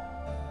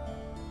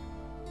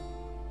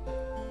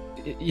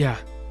 Yeah.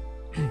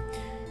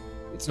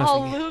 It's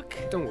nothing. Oh, Luke.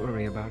 Don't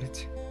worry about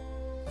it.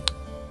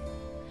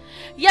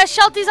 Yeah,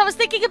 Shelties, I was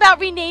thinking about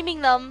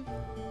renaming them.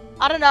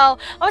 I don't know.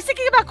 I was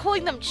thinking about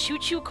calling them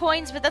Chu-Chu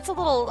coins, but that's a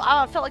little,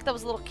 I felt like that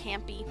was a little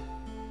campy.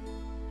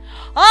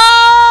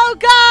 Oh,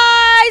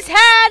 guys,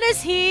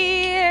 Hannah's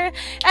here.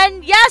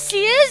 And yes,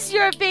 he is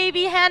your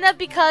baby, Hannah,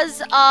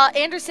 because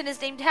Anderson is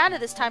named Hannah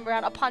this time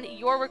around upon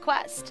your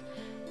request.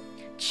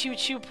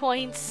 Chu-Chu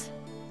points.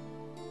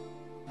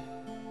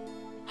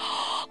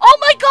 Oh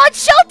my god,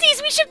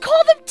 Shelties, we should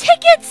call them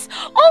tickets.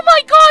 Oh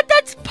my god,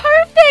 that's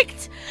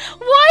perfect.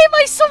 Why am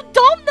I so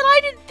dumb that I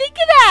didn't think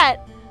of that?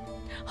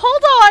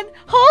 Hold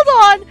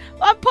on.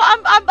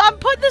 I'm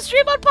putting the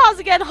stream on pause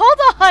again. Hold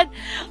on.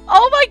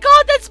 Oh my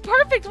god, that's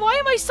perfect. Why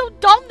am I so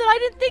dumb that I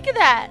didn't think of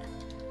that?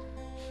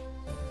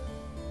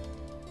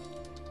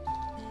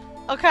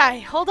 Okay,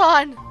 hold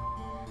on.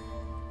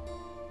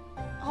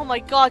 Oh my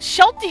god,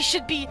 Shelty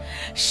should be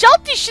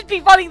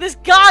running this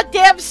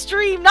goddamn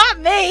stream, not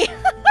me.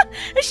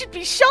 It should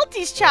be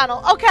Shelty's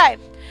channel. Okay.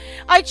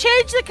 I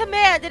changed the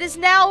command. It is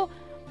now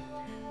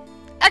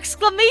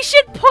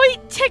exclamation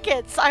point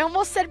tickets. I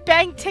almost said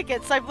bang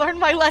tickets. I've learned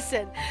my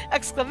lesson.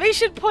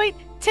 Exclamation point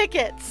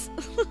tickets.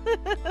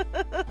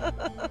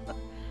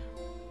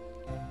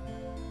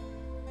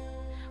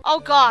 Oh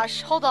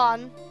gosh, hold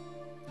on.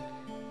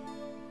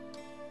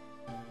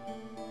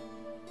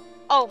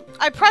 Oh,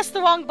 I pressed the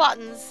wrong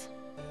buttons.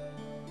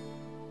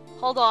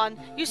 Hold on.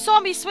 You saw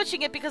me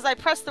switching it because I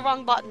pressed the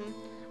wrong button.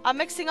 I'm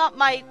mixing up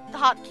my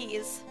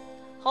hotkeys.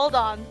 Hold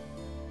on.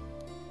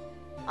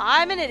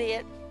 I'm an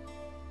idiot.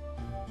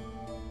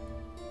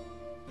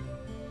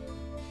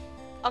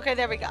 Okay,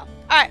 there we go.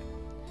 Alright.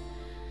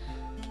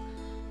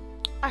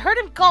 I heard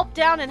him gulp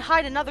down and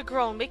hide another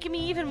groan, making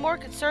me even more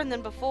concerned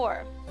than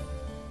before.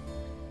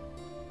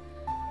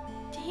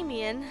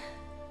 Damien.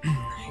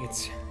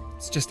 It's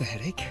just a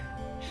headache.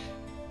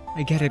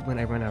 I get it when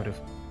I run out of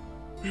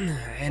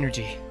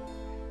energy.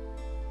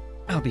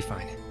 I'll be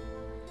fine.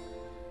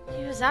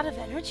 He was out of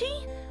energy?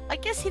 I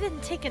guess he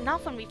didn't take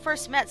enough when we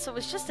first met, so it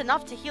was just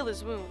enough to heal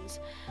his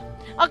wounds.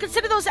 I'll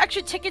consider those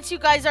extra tickets you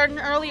guys earned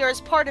earlier as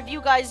part of you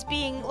guys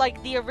being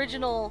like the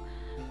original,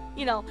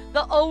 you know,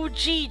 the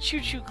OG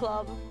Chu-Chu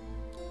Club.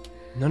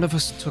 None of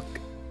us took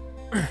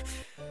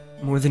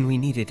more than we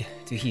needed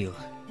to heal.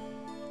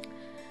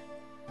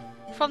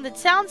 From the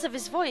sounds of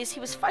his voice, he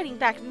was fighting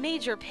back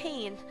major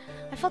pain.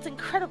 I felt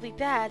incredibly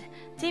bad.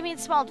 Damien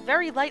smiled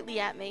very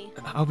lightly at me.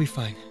 I'll be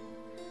fine.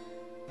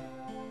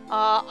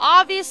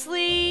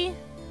 Obviously,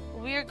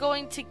 we're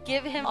going to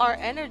give him our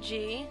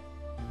energy.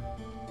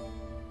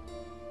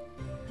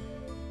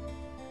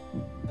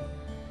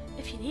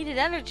 If he needed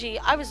energy,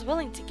 I was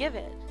willing to give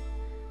it.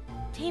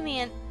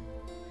 Damien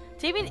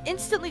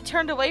instantly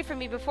turned away from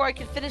me before I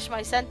could finish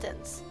my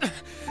sentence.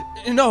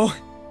 No.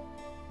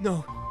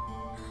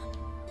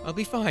 I'll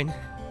be fine.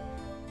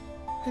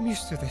 I'm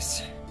used to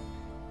this.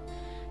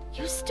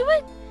 Used to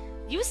it?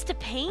 Used to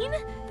pain?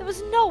 There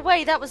was no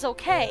way that was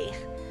okay.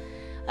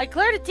 I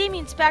glared at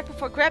Damien's back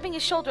before grabbing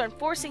his shoulder and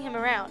forcing him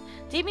around.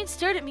 Damien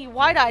stared at me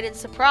wide-eyed in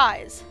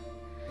surprise.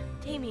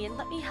 Damien,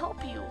 let me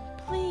help you.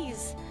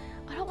 Please.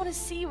 I don't want to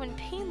see you in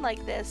pain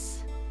like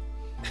this.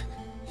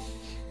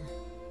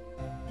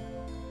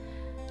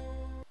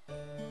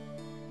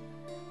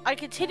 I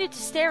continued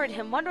to stare at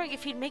him, wondering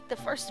if he'd make the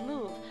first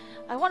move.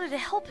 I wanted to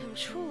help him,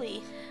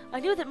 truly. I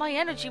knew that my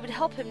energy would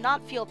help him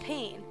not feel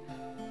pain.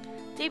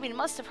 Damien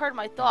must have heard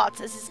my thoughts,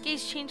 as his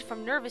gaze changed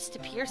from nervous to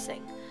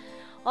piercing.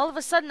 All of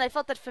a sudden, I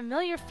felt that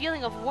familiar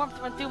feeling of warmth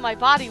run through my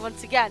body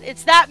once again.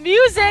 It's that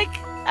music,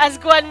 as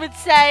Gwen would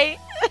say.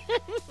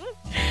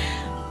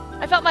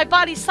 I felt my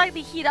body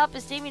slightly heat up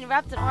as Damien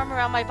wrapped an arm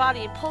around my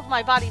body and pulled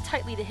my body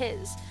tightly to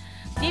his.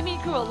 Damien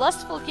grew a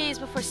lustful gaze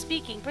before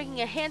speaking,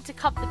 bringing a hand to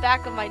cup the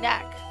back of my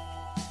neck.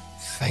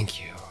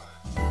 Thank you.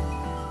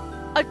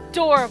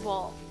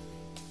 Adorable.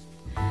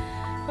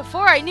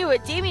 Before I knew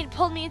it, Damien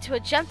pulled me into a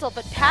gentle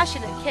but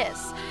passionate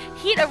kiss.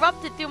 Heat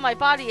erupted through my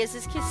body as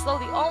his kiss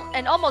slowly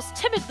and almost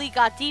timidly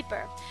got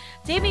deeper.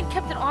 Damien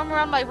kept an arm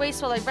around my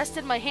waist while I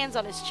rested my hands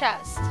on his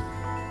chest.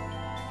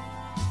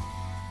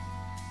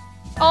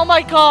 Oh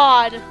my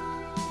god.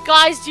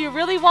 Guys, do you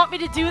really want me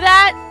to do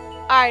that?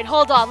 Alright,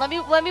 hold on. Let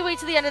me wait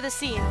till the end of the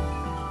scene.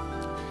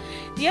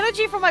 The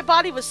energy from my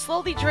body was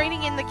slowly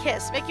draining in the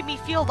kiss, making me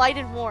feel light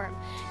and warm.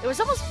 It was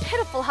almost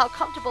pitiful how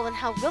comfortable and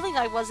how willing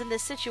I was in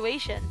this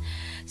situation.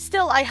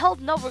 Still, I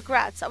held no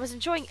regrets. I was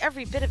enjoying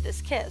every bit of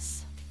this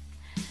kiss.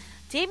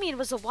 Damien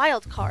was a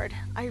wild card.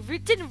 I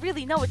didn't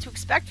really know what to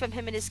expect from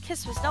him, and his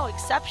kiss was no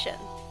exception.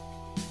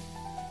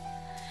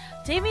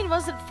 Damien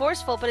wasn't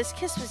forceful, but his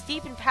kiss was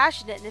deep and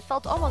passionate, and it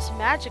felt almost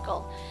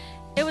magical.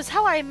 It was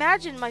how I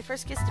imagined my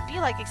first kiss to be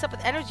like, except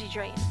with energy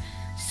drain.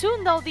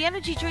 Soon, though, the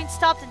energy drain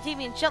stopped and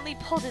Damien gently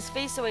pulled his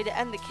face away to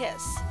end the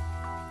kiss.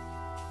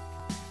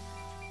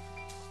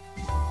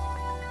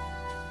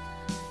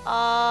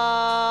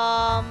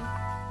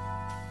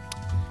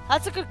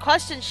 That's a good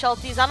question,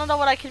 Shelties. I don't know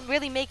what I can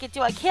really make it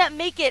do. I can't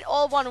make it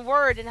all one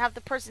word and have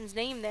the person's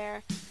name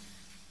there.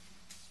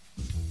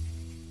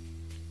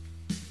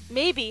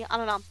 Maybe, I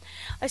don't know.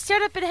 I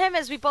stared up at him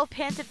as we both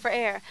panted for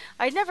air.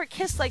 I had never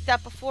kissed like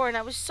that before, and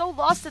I was so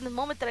lost in the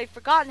moment that I'd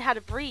forgotten how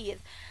to breathe.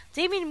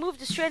 Damien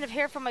moved a strand of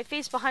hair from my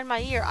face behind my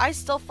ear, eyes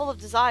still full of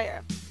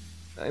desire.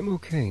 I'm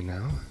okay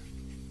now.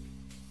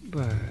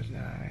 But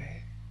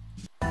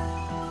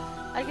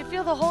I could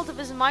feel the hold of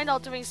his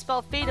mind-altering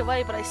spell fade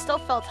away, but I still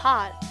felt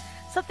hot.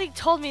 Something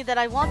told me that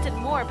I wanted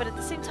more, but at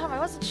the same time I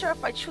wasn't sure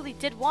if I truly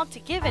did want to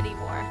give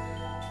anymore.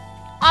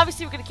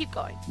 Obviously, we're gonna keep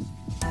going.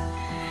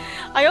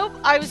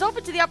 I was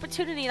open to the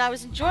opportunity, and I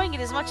was enjoying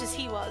it as much as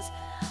he was.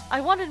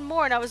 I wanted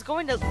more, and I was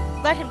going to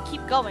let him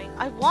keep going.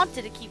 I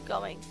wanted to keep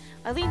going.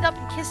 I leaned up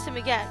and kissed him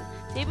again.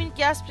 Damien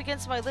gasped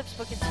against my lips,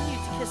 but continued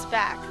to kiss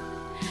back.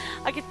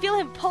 I could feel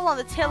him pull on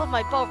the tail of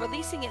my bow,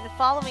 releasing it and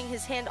following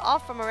his hand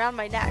off from around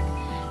my neck.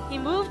 He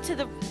moved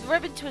the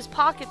ribbon to his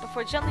pocket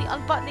before gently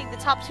unbuttoning the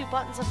top 2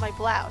 buttons of my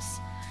blouse.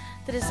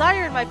 The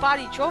desire in my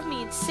body drove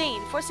me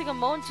insane, forcing a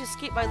moan to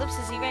escape my lips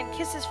as he ran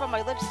kisses from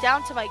my lips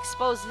down to my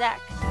exposed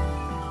neck.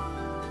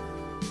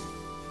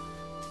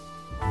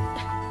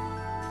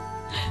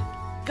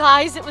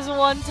 Guys, it was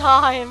one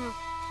time.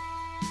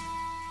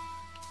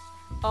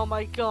 Oh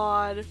my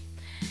god.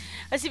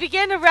 As he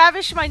began to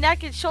ravish my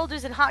neck and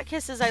shoulders in hot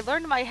kisses, I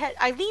leaned my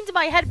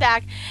head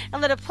back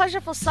and let a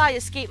pleasureful sigh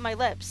escape my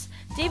lips.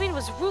 Damien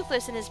was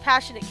ruthless in his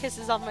passionate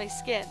kisses on my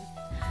skin.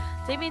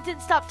 Damien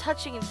didn't stop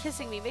touching and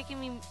kissing me,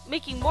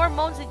 making more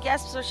moans and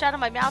gasps rush out of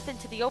my mouth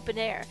into the open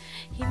air.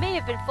 He may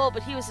have been full,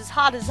 but he was as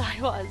hot as I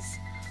was.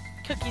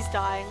 Cookie's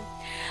dying.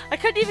 I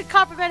couldn't even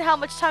comprehend how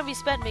much time we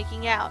spent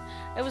making out.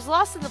 I was so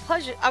lost in the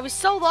pleasure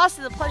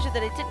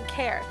that I didn't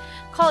care.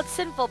 Call it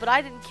sinful, but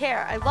I didn't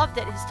care. I loved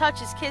it. His touch,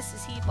 his kiss,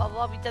 his heat, blah,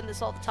 blah, blah. We've done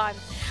this all the time.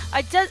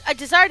 I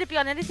desired to be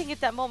on anything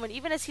at that moment,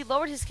 even as he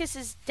lowered his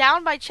kisses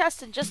down my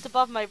chest and just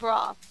above my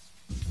bra.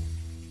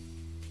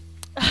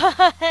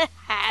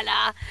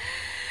 Hannah.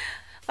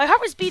 My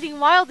heart was beating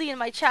wildly in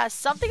my chest.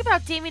 Something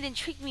about Damien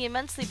intrigued me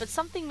immensely, but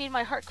something made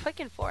my heart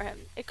quicken for him.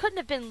 It couldn't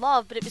have been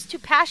love, but it was too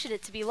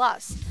passionate to be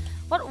lust.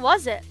 What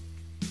was it?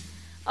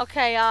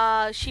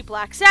 Okay, she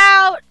blacks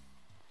out.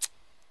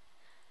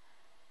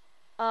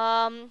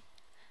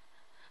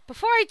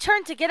 Before I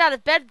turned to get out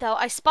of bed, though,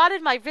 I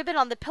spotted my ribbon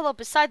on the pillow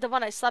beside the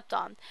one I slept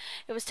on.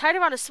 It was tied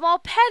around a small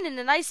pen in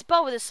a nice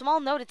bow with a small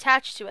note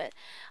attached to it.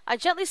 I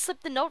gently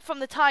slipped the note from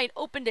the tie and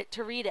opened it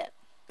to read it.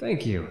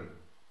 Thank you.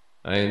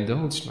 I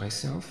indulged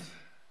myself,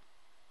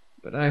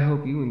 but I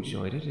hope you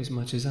enjoyed it as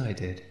much as I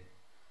did.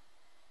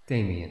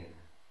 Damien.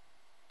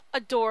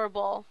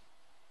 Adorable.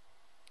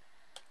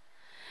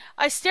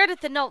 I stared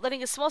at the note,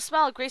 letting a small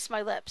smile grace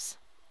my lips.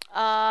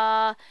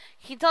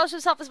 He indulged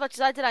himself as much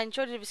as I did. I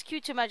enjoyed it. It was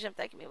cute to imagine him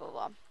thanking me, blah,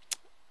 blah,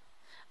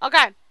 blah.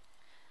 Okay.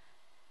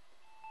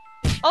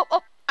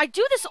 Oh, I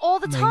do this all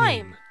the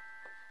time.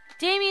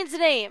 Damien's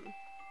name.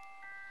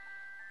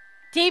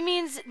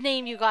 Damien's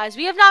name, you guys.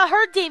 We have not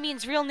heard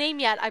Damien's real name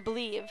yet, I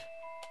believe.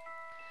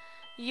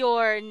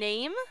 Your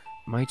name?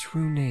 My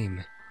true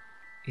name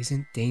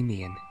isn't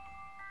Damien.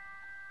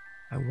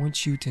 I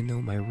want you to know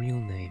my real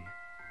name,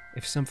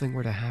 if something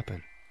were to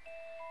happen.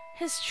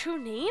 His true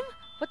name?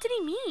 What did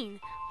he mean?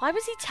 Why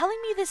was he telling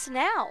me this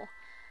now?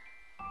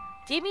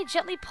 Damien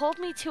gently pulled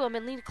me to him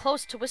and leaned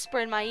close to whisper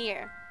in my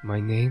ear. My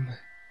name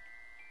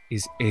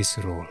is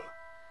Ezreal.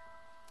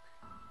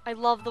 I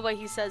love the way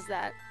he says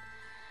that.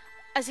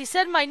 As he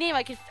said my name,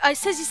 he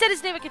said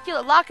his name, I could feel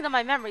it lock into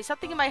my memory.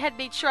 Something in my head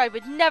made sure I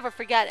would never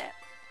forget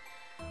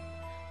it.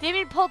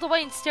 Damien pulled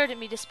away and stared at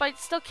me, despite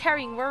still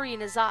carrying worry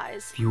in his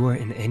eyes. If you are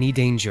in any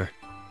danger,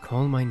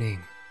 call my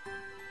name.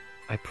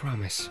 I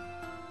promise,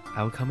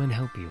 I'll come and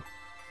help you.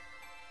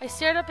 I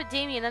stared up at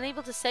Damien,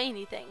 unable to say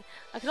anything.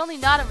 I could only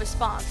nod in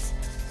response.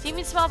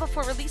 Damien smiled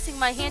before releasing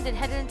my hand and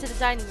headed into the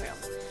dining room.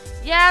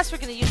 Yes, we're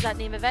going to use that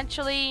name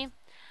eventually.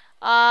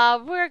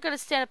 We're going to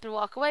stand up and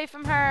walk away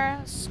from her.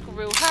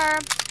 Screw her.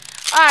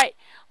 Alright,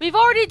 we've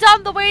already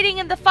done the waiting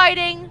and the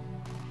fighting.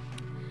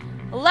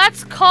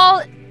 Let's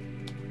call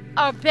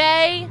our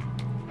bae.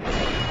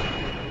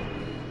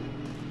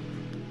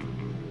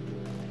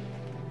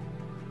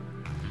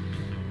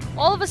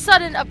 All of a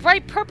sudden, a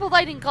bright purple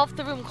light engulfed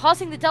the room,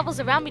 causing the devils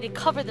around me to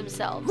cover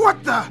themselves.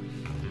 What the?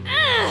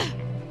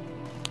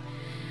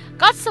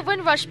 Gusts of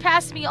wind rushed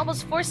past me,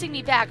 almost forcing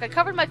me back. I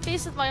covered my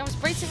face with my arms,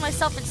 bracing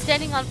myself and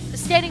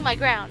standing my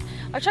ground.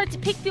 I tried to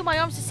peek through my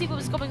arms to see what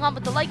was going on,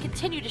 but the light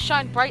continued to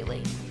shine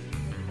brightly.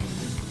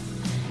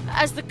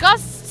 As the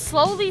gusts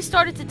slowly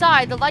started to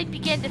die, the light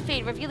began to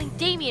fade, revealing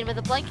Damien with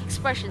a blank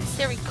expression,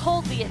 staring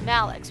coldly at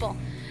Malix. Well,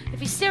 if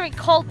he's staring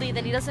coldly,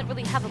 then he doesn't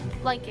really have a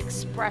blank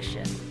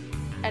expression.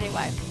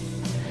 Anyway.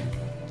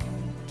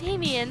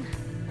 Damien.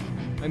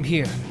 I'm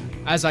here,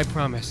 as I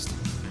promised.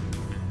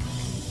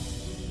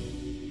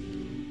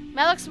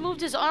 Malix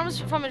moved his arms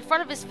from in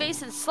front of his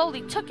face and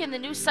slowly took in the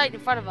new sight in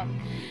front of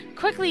him.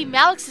 Quickly,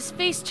 Malix's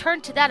face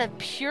turned to that of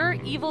pure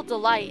evil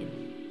delight.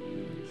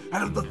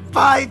 Out of the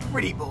 5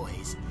 pretty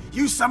boys,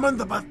 you summoned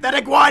the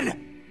pathetic one?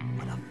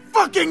 What a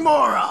fucking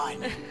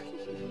moron!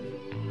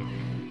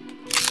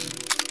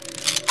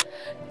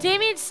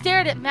 Damien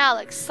stared at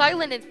Malix,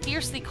 silent and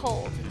fiercely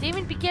cold.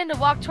 Damien began to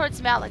walk towards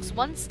Malix,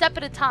 one step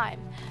at a time.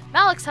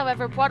 Malix,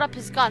 however, brought up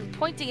his gun,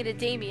 pointing it at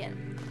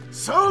Damien.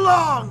 So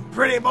long,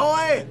 pretty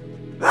boy!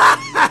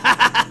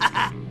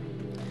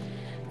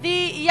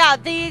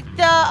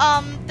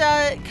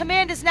 The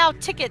command is now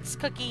tickets,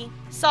 Cookie.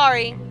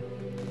 Sorry.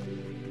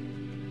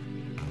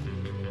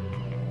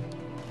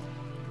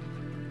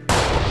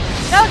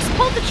 Malix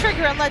pulled the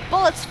trigger and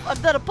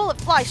let a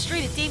bullet fly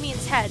straight at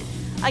Damien's head.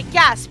 I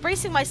gasped,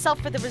 bracing myself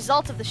for the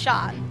result of the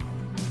shot.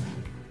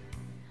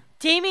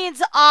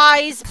 Damien's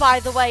eyes, by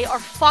the way, are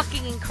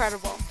fucking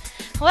incredible.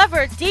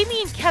 However,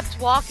 Damien kept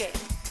walking.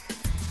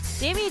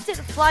 Damien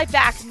didn't fly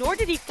back, nor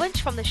did he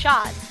flinch from the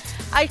shot.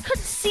 I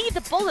couldn't see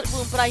the bullet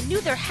wound, but I knew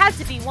there had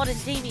to be one in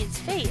Damien's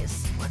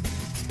face.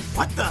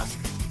 What the?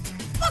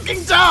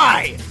 Fucking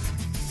die!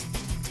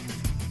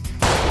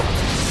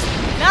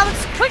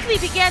 Malix quickly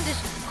began to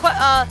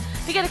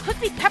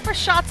quickly pepper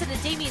shots into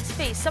Damien's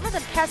face, some of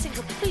them passing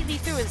completely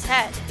through his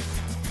head.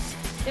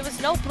 There was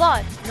no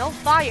blood, no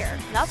fire,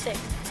 nothing.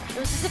 It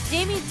was as if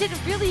Damien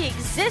didn't really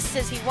exist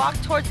as he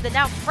walked towards the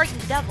now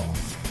frightened devil.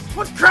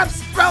 What crap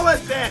spell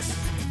is this?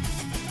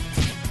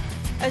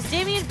 As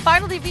Damien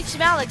finally reached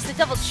Malix, the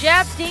devil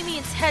jabbed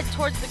Damien's head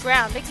towards the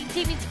ground, making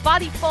Damien's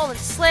body fall and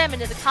slam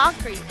into the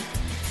concrete.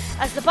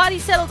 As the body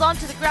settled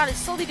onto the ground, it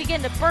slowly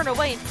began to burn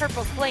away in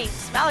purple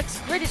flames. Malix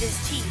gritted his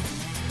teeth.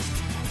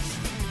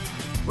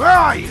 Where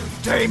are you,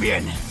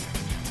 Damien?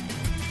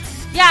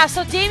 Yeah,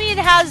 so Damien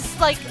has,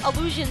 like,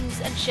 illusions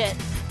and shit.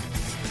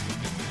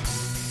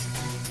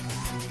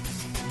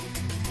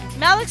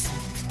 Malix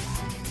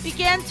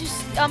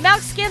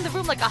scanned the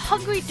room like a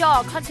hungry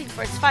dog hunting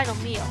for its final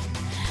meal.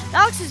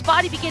 Malix's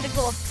body began to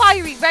glow a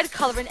fiery red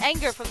color in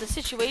anger from the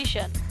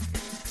situation.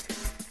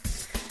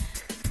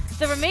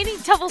 The remaining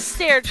devils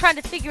stared, trying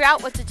to figure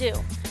out what to do.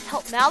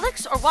 Help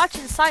Malix or watch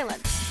in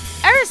silence?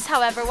 Eris,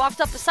 however, walked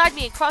up beside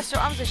me and crossed her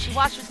arms as she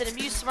watched with an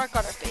amused smirk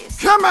on her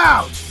face. Come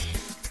out!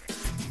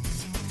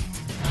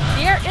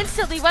 The air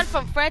instantly went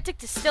from frantic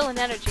to still in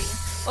energy.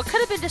 What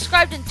could have been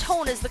described in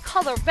tone as the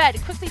color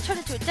red quickly turned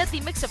into a deadly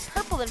mix of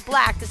purple and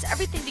black as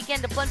everything began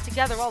to blend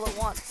together all at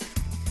once.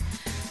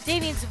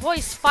 Damien's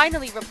voice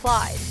finally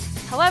replied.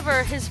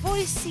 However, his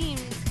voice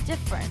seemed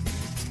different.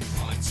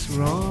 What's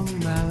wrong,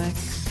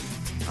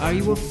 Malix? Are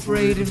you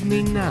afraid of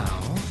me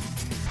now?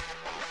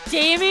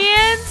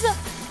 Damien's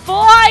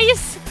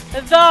voice,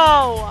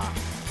 though!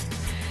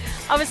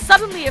 I was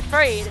suddenly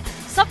afraid.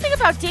 Something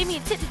about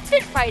Damien didn't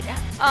fit right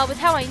with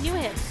how I knew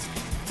him.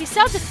 He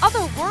sounded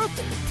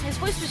otherworldly. His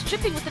voice was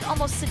dripping with an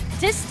almost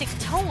sadistic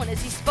tone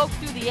as he spoke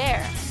through the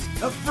air.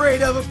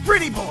 Afraid of a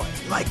pretty boy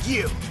like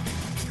you.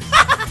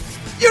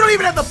 You don't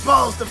even have the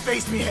balls to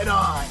face me head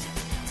on.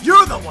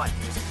 You're the one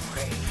who's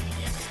afraid.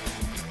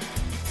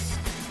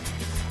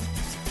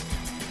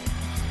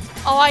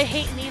 Oh, I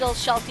hate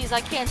needles, Shelties.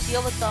 I can't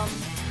deal with them.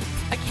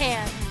 I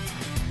can't.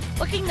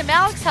 Looking to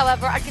Malix,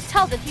 however, I could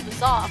tell that he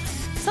was off.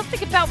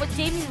 Something about what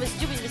Damien was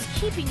doing was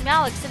keeping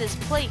Malix in his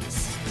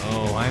place.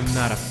 Oh, I'm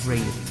not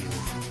afraid of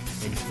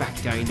you. In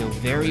fact, I know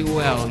very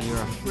well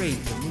you're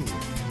afraid to move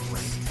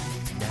right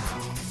now.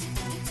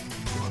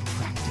 You're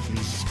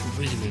practically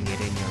screaming it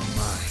in your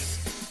mind.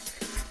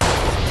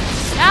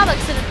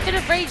 Malix, in a fit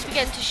of rage,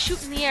 began to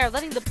shoot in the air,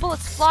 letting the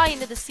bullets fly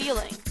into the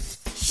ceiling.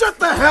 Shut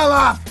the hell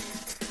up!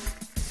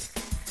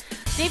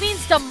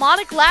 Damien's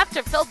demonic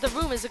laughter filled the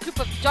room as a group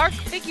of dark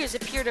figures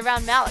appeared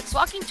around Malix,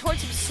 walking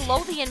towards him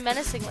slowly and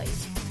menacingly.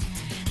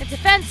 In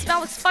defense,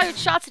 Malix fired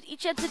shots at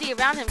each entity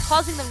around him,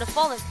 causing them to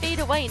fall and fade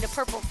away into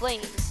purple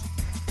flames.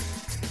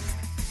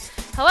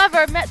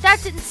 However,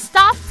 that didn't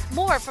stop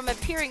more from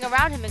appearing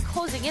around him and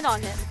closing in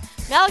on him.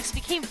 Malix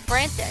became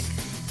frantic.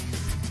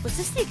 Was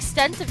this the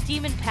extent of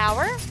demon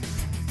power?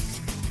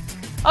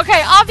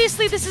 Okay,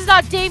 obviously this is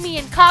not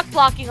Damien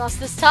cock-blocking us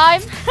this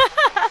time.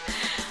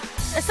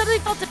 I suddenly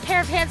felt a pair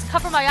of hands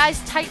cover my eyes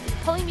tightly,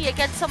 pulling me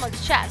against someone's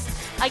chest.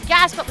 I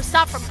gasped but was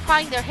stopped from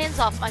prying their hands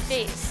off my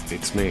face.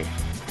 It's me.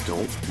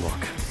 Don't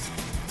look.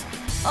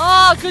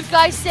 Oh, good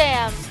guy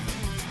Sam.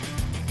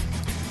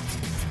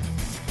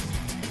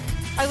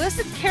 I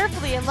listened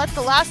carefully and let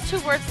the last two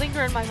words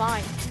linger in my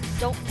mind.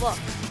 Don't look.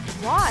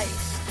 Why?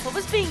 What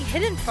was being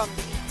hidden from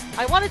me?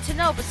 I wanted to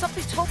know, but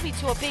something told me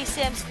to obey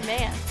Sam's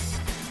command.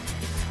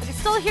 I could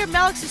still hear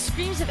Malix's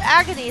screams of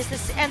agony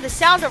and the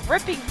sound of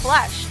ripping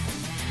flesh.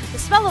 The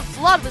smell of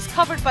blood was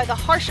covered by the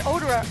harsh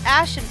odor of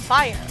ash and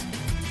fire.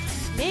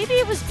 Maybe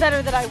it was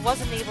better that I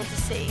wasn't able to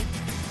see.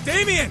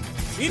 Damien!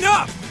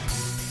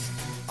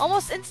 Enough!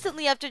 Almost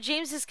instantly after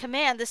James's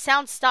command, the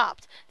sound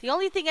stopped. The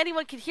only thing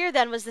anyone could hear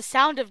then was the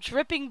sound of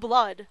dripping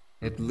blood.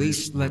 At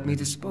least let me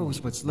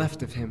dispose what's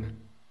left of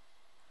him.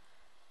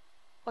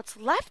 What's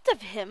left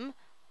of him?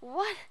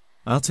 What?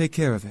 I'll take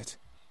care of it.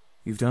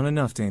 You've done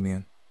enough,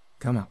 Damien.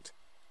 Come out.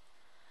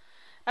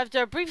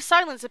 After a brief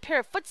silence, a pair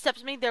of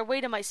footsteps made their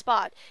way to my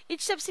spot.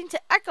 Each step seemed to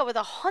echo with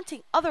a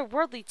haunting,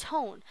 otherworldly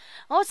tone,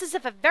 almost as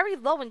if a very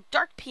low and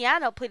dark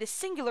piano played a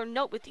singular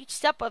note with each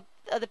step of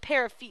the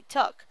pair of feet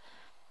took.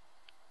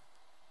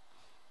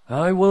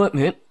 I will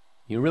admit,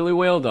 you really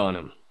wailed on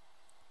him.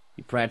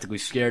 You practically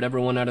scared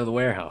everyone out of the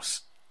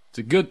warehouse. It's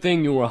a good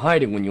thing you were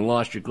hiding when you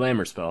lost your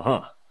glamour spell,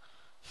 huh?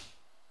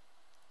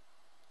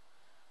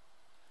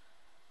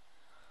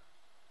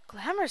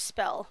 Glamour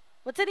spell?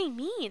 What did he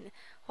mean?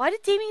 Why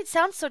did Damien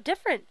sound so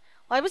different?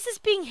 Why was this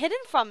being hidden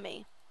from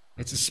me?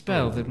 It's a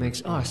spell that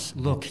makes us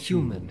look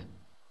human.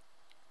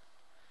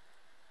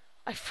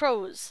 I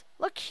froze.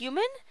 Look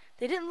human?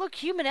 They didn't look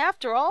human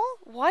after all?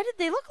 Why did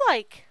they look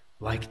like?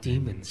 Like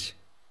demons.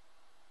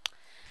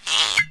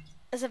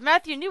 As if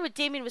Matthew knew what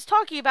Damien was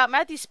talking about,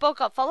 Matthew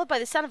spoke up, followed by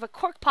the sound of a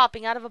cork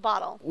popping out of a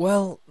bottle.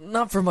 Well,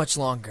 not for much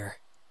longer.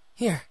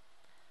 Here.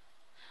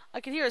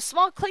 I could hear a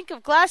small clink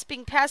of glass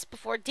being passed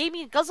before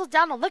Damien guzzled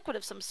down a liquid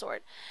of some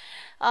sort.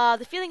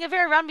 The feeling of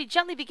air around me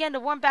gently began to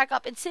warm back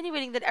up,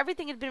 insinuating that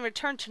everything had been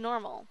returned to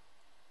normal.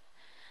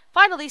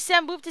 Finally,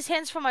 Sam moved his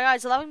hands from my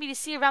eyes, allowing me to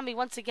see around me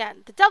once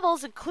again. The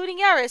devils, including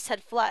Eris,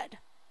 had fled.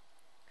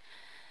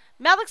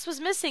 Malix was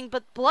missing,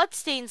 but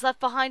bloodstains left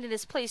behind in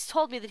his place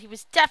told me that he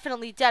was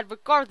definitely dead,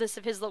 regardless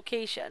of his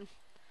location.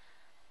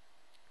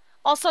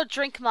 Also,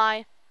 drink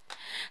my.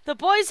 The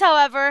boys,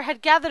 however,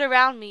 had gathered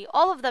around me.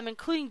 All of them,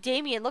 including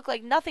Damien, looked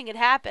like nothing had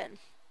happened.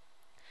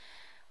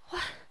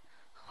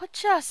 What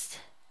just...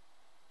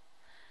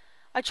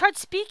 I tried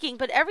speaking,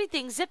 but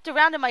everything zipped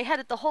around in my head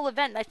at the whole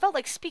event, and I felt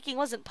like speaking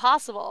wasn't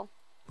possible.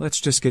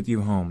 Let's just get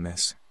you home,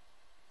 miss.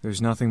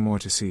 There's nothing more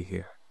to see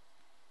here.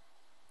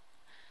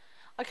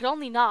 I could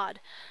only nod.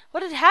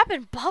 What had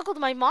happened boggled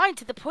my mind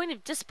to the point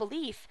of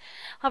disbelief.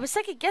 I was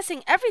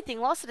second-guessing everything,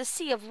 lost at a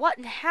sea of what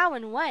and how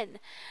and when.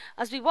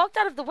 As we walked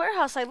out of the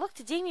warehouse, I looked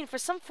to Damien for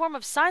some form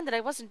of sign that I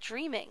wasn't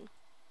dreaming.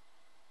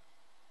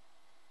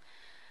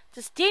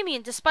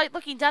 Damien, despite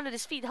looking down at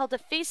his feet, held a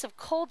face of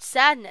cold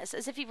sadness,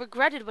 as if he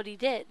regretted what he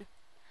did.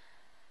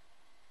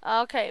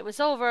 Okay, it was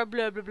over,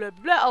 blah, blah, blah,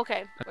 blah.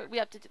 Okay, we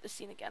have to do the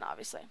scene again,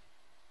 obviously.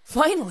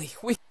 Finally,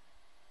 we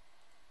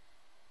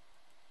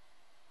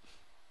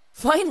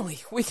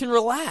can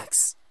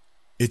relax.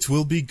 It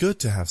will be good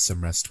to have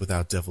some rest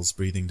without devils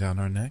breathing down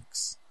our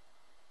necks.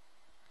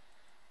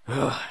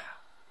 I'm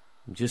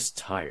just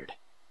tired.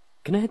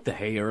 Can I hit the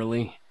hay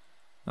early?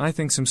 I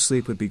think some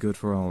sleep would be good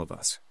for all of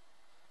us.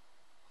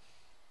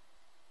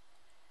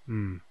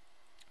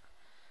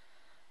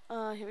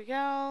 Here we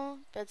go.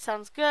 Bed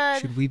sounds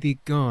good. Should we be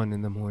gone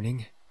in the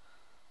morning?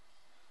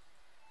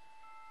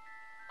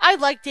 I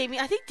like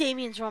Damien. I think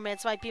Damien's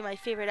romance might be my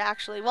favorite,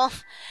 actually. Well,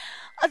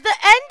 the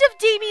end of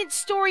Damien's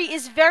story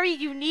is very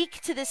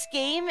unique to this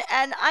game,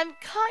 and I'm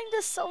kind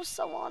of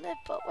so-so on it,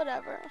 but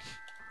whatever.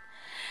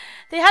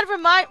 They had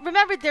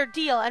remembered their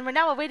deal, and were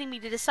now awaiting me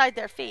to decide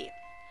their fate.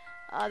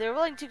 They were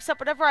willing to accept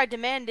whatever I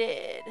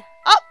demanded.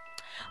 Oh!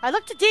 I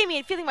looked at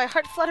Damien, feeling my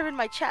heart flutter in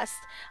my chest.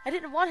 I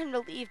didn't want him to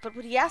leave, but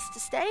would he ask to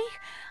stay?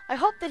 I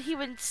hoped that he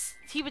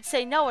would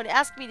say no and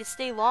ask me to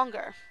stay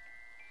longer.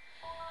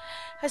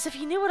 As if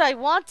he knew what I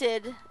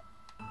wanted,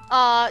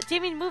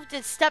 Damien moved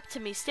and stepped to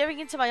me, staring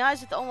into my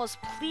eyes with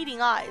almost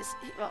pleading eyes.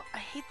 I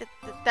hate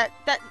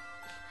that...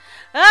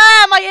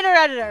 my inner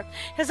editor!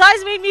 His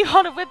eyes made me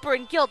want to whimper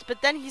in guilt,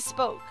 but then he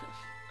spoke.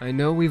 I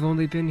know we've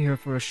only been here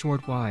for a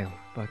short while,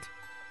 but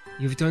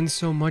you've done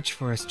so much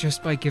for us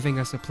just by giving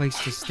us a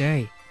place to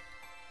stay.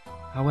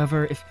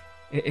 However,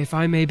 if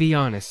I may be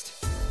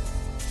honest,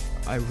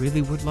 I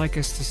really would like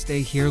us to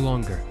stay here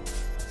longer.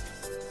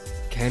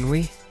 Can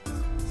we?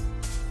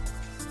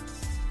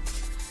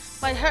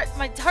 My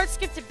heart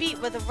skipped a beat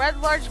with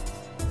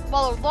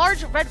while a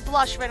large red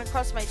blush ran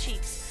across my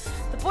cheeks.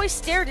 The boy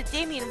stared at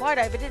Damien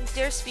wide-eyed but didn't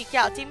dare speak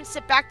out. Damien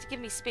stepped back to give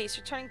me space,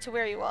 returning to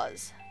where he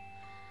was.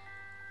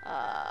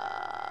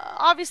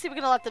 Obviously we're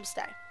gonna let them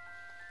stay.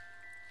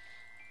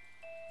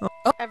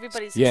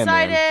 Everybody's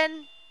excited.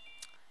 Man.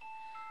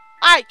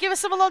 Alright, give us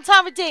some alone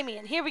time with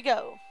Damien. Here we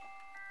go.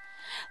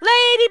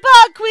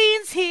 Ladybug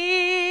Queen's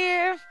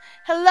here.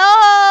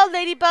 Hello,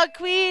 Ladybug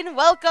Queen.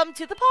 Welcome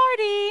to the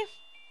party.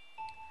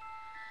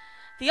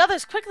 The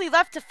others quickly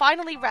left to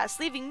finally rest,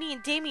 leaving me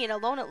and Damien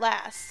alone at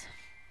last.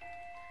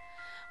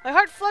 My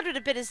heart fluttered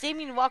a bit as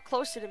Damien walked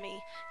closer to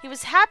me. He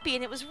was happy,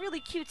 and it was really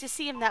cute to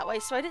see him that way,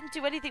 so I didn't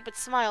do anything but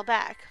smile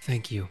back.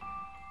 Thank you.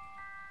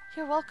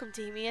 You're welcome,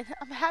 Damien.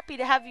 I'm happy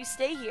to have you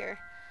stay here.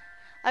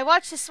 I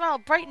watched his smile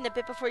brighten a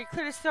bit before he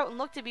cleared his throat and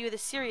looked at me with a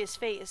serious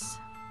face.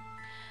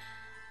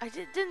 I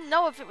didn't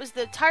know if it was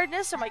the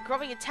tiredness or my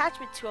growing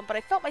attachment to him, but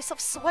I felt myself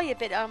sway a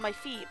bit on my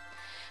feet.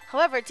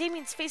 However,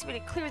 Damien's face made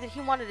it clear that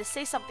he wanted to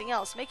say something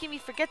else, making me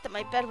forget that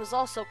my bed was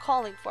also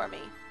calling for me.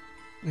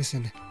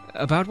 Listen,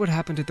 about what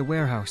happened at the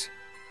warehouse.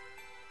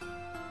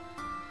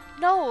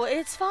 No,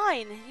 it's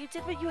fine. You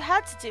did what you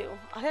had to do.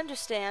 I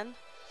understand.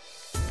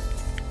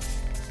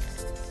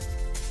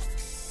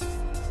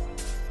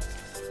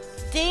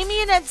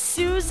 Damien and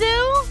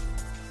Suzu?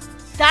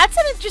 That's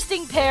an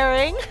interesting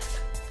pairing.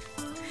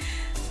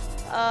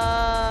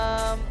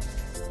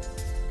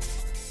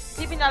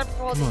 Damien not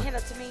before holding a hand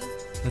up to me.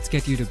 Let's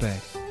get you to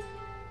bed.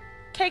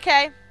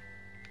 KK.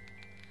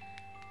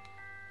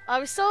 I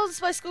was still in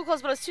my school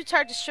clothes, but I was too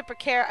tired to strip or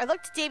care. I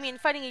looked at Damien,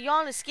 fighting a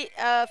yawn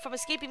from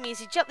escaping me as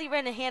he gently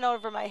ran a hand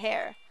over my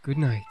hair. Good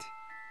night.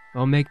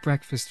 I'll make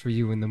breakfast for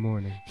you in the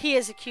morning. He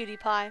is a cutie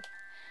pie.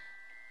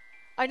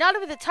 I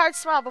nodded with a tired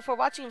smile before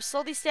watching him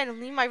slowly stand and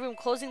leave my room,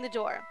 closing the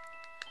door.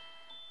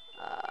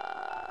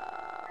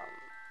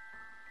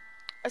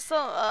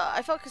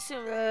 I felt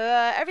consumed.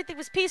 Everything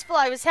was peaceful.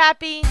 I was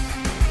happy.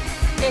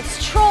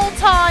 It's troll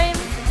time.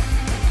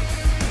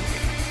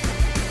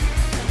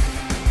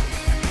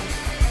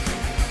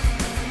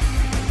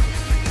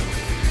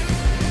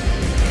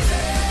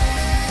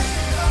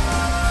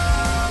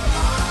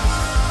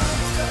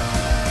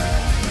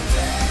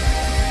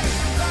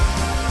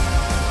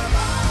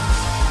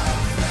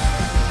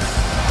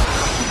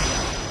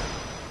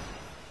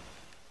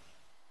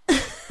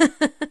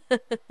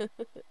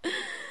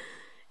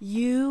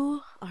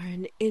 You are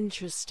an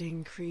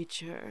interesting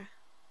creature.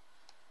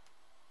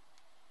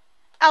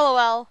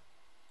 LOL.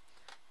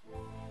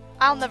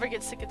 I'll never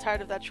get sick and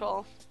tired of that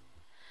troll.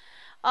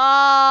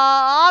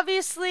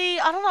 Obviously,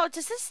 I don't know.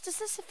 Does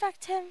this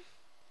affect him?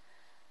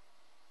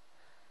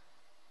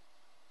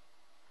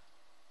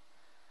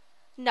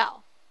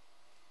 No.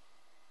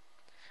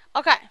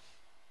 Okay.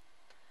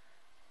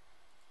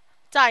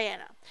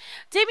 Diana.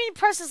 Damien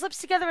pressed his lips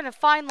together in a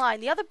fine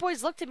line. The other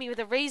boys looked at me with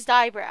a raised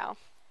eyebrow.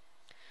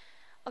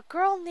 A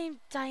girl named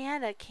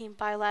Diana came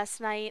by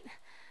last night.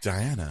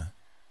 Diana?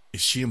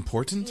 Is she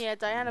important? Yeah,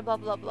 Diana, blah,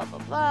 blah, blah, blah,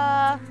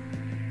 blah.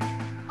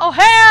 Oh,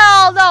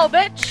 hell no,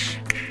 bitch!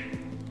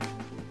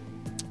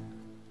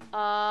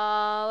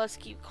 Let's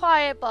keep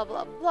quiet, blah,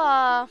 blah,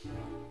 blah.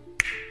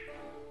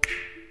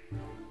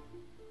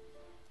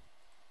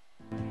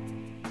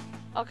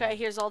 Okay,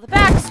 here's all the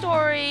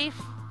backstory.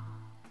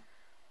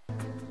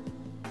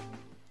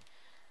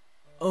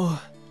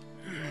 Oh,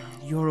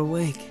 you're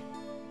awake.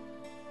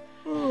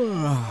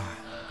 How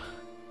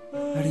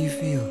do you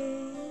feel?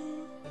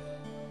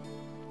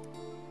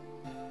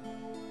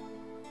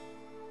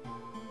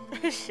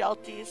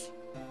 Shelties.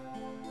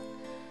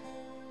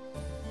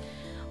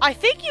 I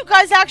think you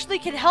guys actually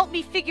can help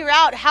me figure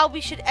out how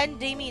we should end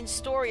Damien's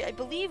story. I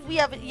believe we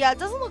have it. Yeah, it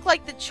doesn't look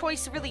like the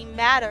choice really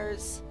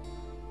matters.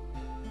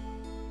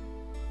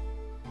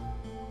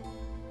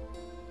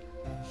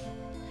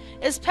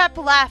 Is Pep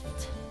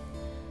left?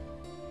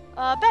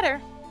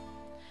 Better.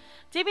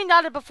 Damien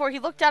nodded before he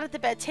looked out at the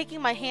bed,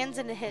 taking my hands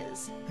into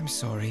his. I'm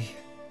sorry.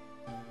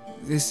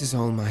 This is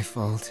all my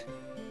fault.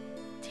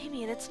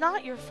 Damien, it's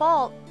not your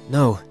fault.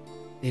 No,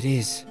 it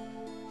is.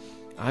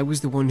 I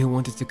was the one who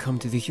wanted to come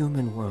to the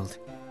human world.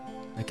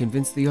 I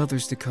convinced the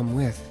others to come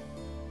with.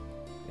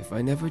 If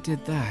I never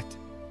did that,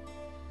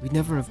 we'd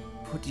never have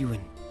put you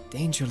in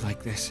danger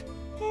like this.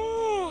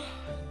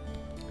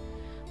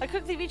 I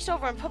quickly reached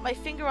over and put my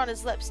finger on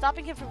his lips,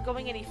 stopping him from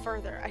going any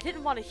further. I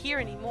didn't want to hear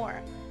any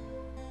more.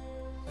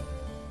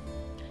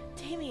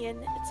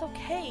 Damien, it's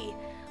okay.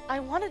 I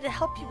wanted to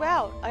help you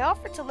out. I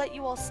offered to let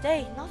you all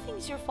stay.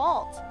 Nothing's your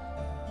fault.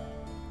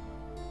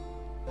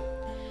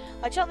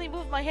 I gently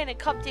moved my hand and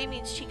cupped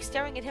Damien's cheek,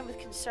 staring at him with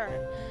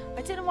concern.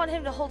 I didn't want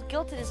him to hold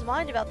guilt in his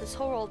mind about this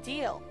whole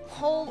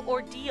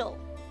ordeal.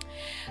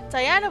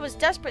 Diana was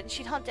desperate and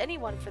she'd hunt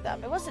anyone for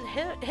them. It wasn't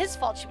his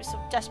fault she was so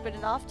desperate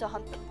enough to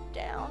hunt them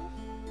down.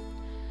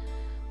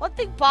 One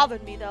thing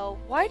bothered me, though.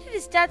 Why did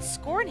his dad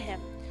scorn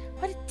him?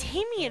 Why did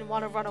Damien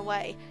want to run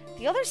away?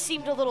 The others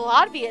seemed a little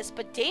obvious,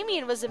 but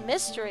Damien was a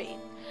mystery.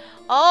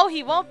 Oh,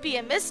 he won't be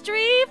a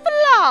mystery for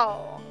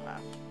long.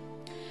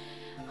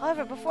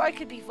 However, before I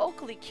could be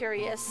vocally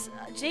curious,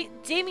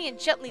 Damien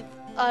gently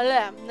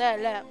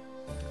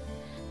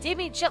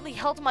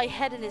held my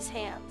head in his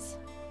hands.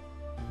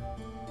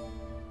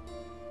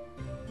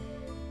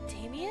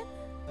 Damien?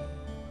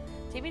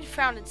 Damien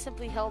frowned and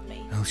simply held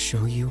me. I'll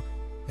show you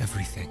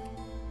everything.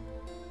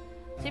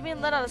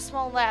 Damien let out a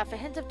small laugh, a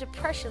hint of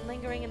depression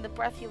lingering in the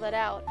breath he let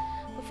out,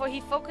 before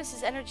he focused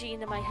his energy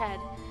into my head.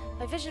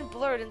 My vision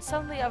blurred, and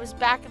suddenly I was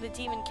back in the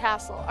demon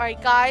castle.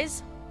 Alright,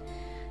 guys,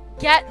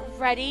 get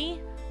ready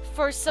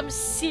for some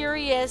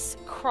serious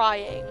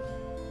crying.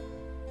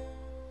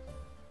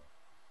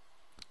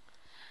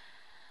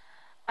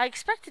 I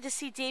expected to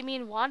see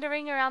Damien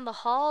wandering around the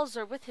halls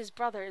or with his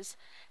brothers.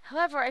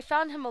 However, I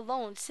found him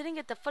alone, sitting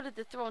at the foot of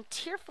the throne,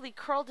 tearfully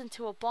curled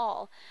into a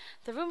ball.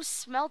 The room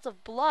smelt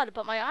of blood,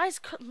 but my eyes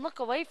couldn't look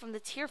away from the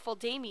tearful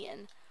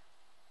Damien.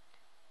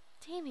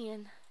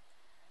 Damien.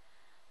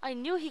 I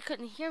knew he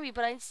couldn't hear me,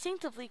 but I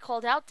instinctively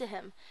called out to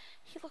him.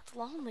 He looked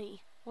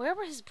lonely. Where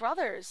were his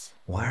brothers?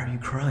 Why are you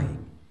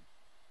crying?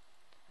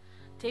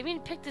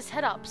 Damien picked his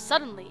head up,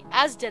 suddenly,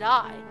 as did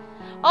I.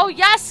 Oh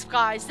yes,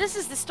 guys, this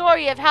is the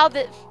story of how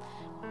the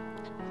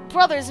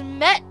brothers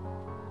met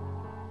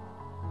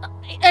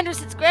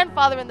Anderson's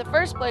grandfather in the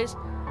first place.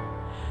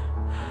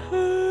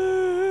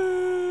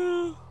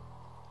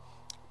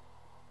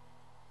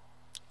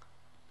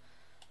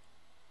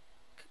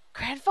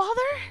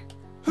 Grandfather?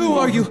 Who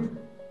are you?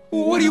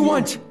 What do you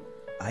want?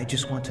 I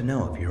just want to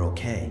know if you're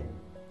okay.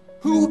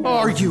 Who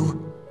are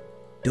you?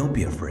 Don't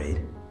be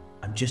afraid.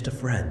 I'm just a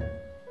friend.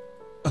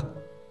 A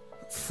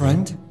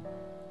friend?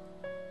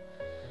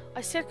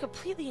 I stared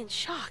completely in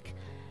shock.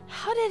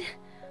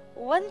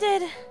 When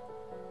did...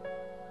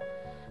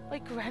 My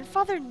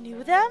grandfather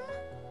knew them?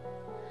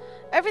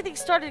 everything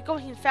started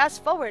going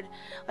fast forward.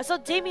 I saw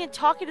Damien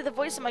talking to the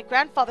voice of my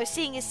grandfather,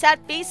 seeing his sad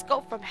face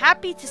go from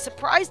happy to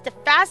surprised to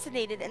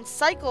fascinated and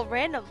cycle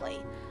randomly.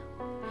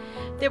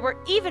 There were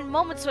even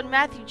moments when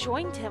Matthew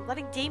joined him,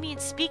 letting Damien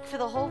speak for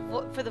the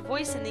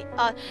voice in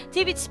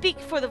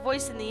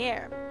the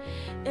air.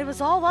 It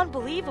was all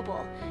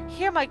unbelievable.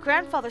 Here my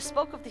grandfather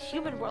spoke of the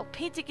human world,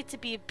 painting it to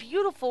be a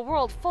beautiful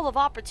world full of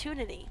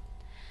opportunity.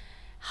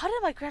 How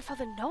did my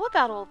grandfather know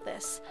about all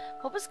this?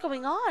 What was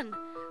going on?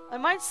 My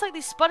mind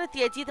slightly spun at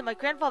the idea that my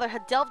grandfather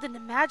had delved into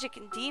magic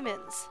and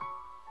demons.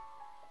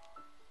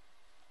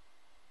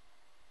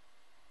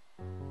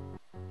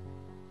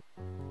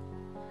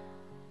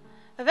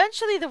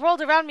 Eventually, the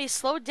world around me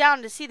slowed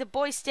down to see the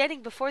boys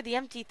standing before the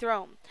empty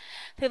throne.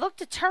 They looked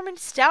determined,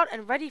 stout,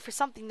 and ready for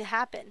something to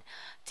happen.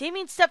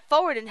 Damien stepped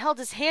forward and held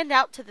his hand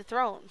out to the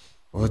throne.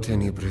 O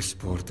tenebris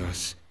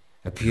portas,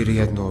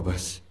 aperiat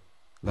nobis,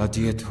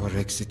 laudetur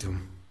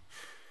exitum,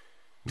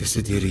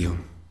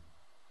 desiderium.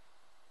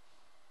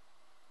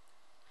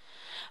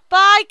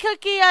 Bye,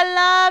 Cookie,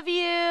 I love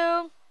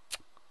you.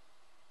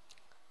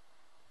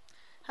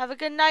 Have a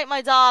good night,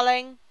 my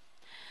darling.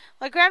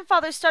 My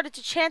grandfather started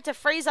to chant a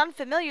phrase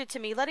unfamiliar to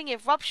me, letting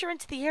it rupture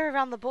into the air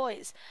around the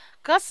boys.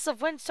 Gusts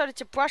of wind started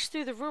to brush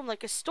through the room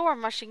like a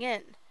storm rushing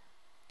in.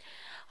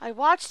 I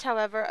watched,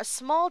 however, a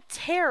small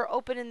tear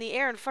open in the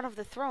air in front of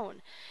the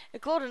throne.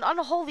 It glowed an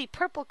unholy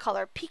purple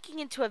color, peeking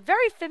into a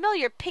very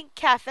familiar pink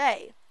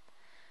cafe.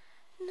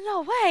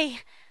 No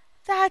way!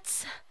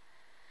 That's...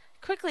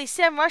 Quickly,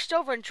 Sam rushed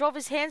over and drove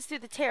his hands through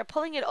the tear,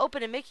 pulling it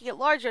open and making it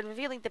larger and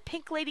revealing the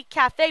Pink Lady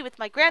Cafe with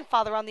my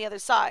grandfather on the other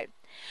side.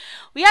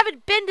 We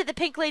haven't been to the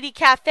Pink Lady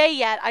Cafe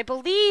yet. I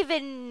believe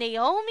in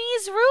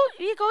Naomi's route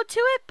you go to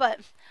it,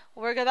 but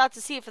we're about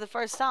to see it for the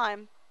first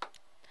time.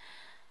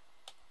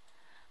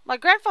 My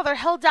grandfather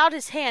held out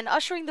his hand,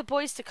 ushering the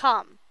boys to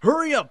come.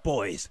 Hurry up,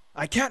 boys!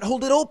 I can't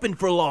hold it open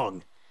for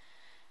long!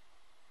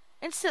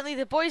 Instantly,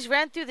 the boys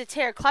ran through the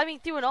tear, climbing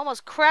through and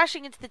almost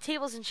crashing into the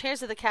tables and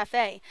chairs of the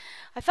cafe.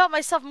 I felt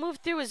myself move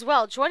through as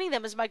well, joining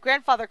them as my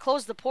grandfather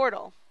closed the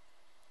portal.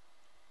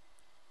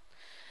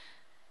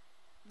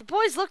 The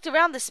boys looked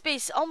around the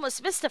space,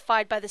 almost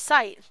mystified by the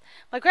sight.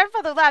 My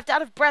grandfather laughed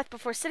out of breath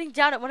before sitting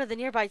down at one of the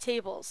nearby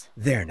tables.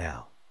 There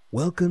now.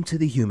 Welcome to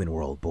the human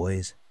world,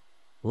 boys.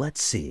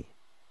 Let's see.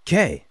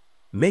 Kay,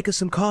 make us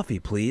some coffee,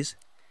 please.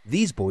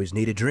 These boys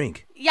need a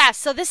drink. Yeah,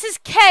 so this is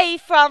Kay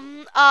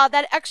from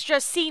that extra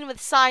scene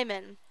with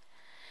Simon.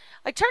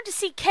 I turned to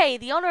see Kay,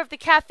 the owner of the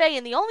cafe,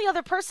 and the only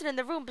other person in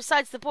the room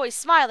besides the boys,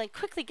 smile and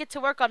quickly get to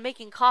work on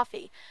making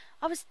coffee.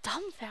 I was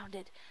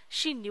dumbfounded.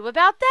 She knew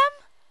about them?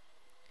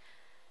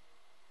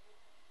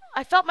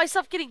 I felt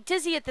myself getting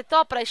dizzy at the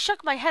thought, but I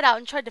shook my head out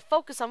and tried to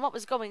focus on what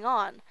was going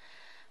on.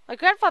 My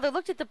grandfather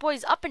looked at the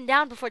boys up and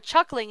down before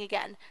chuckling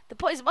again. The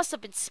boys must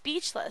have been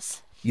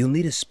speechless. You'll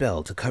need a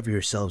spell to cover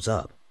yourselves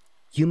up.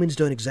 Humans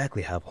don't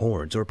exactly have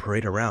horns or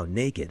parade around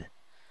naked.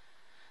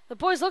 The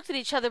boys looked at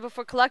each other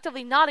before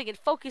collectively nodding and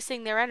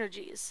focusing their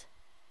energies.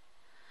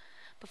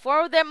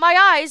 Before my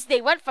eyes,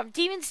 they went from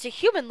demons to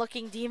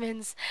human-looking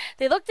demons.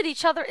 They looked at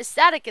each other,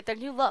 ecstatic at their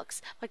new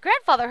looks. My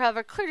grandfather,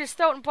 however, cleared his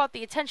throat and brought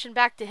the attention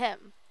back to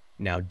him.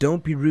 Now,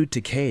 don't be rude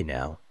to Kay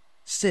now.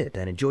 Sit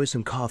and enjoy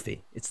some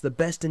coffee. It's the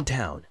best in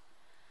town.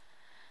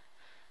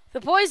 The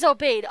boys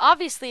obeyed,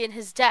 obviously in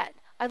his debt.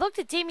 I looked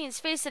at Damien's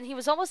face and he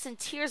was almost in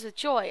tears with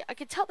joy. I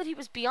could tell that he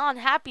was beyond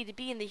happy to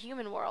be in the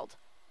human world.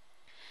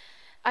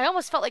 I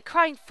almost felt like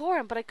crying for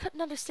him, but I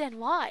couldn't understand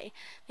why.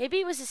 Maybe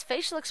it was his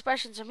facial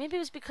expressions, or maybe it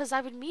was because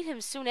I would meet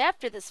him soon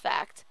after this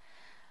fact.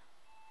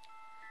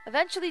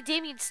 Eventually,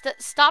 Damien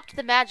stopped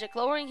the magic,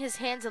 lowering his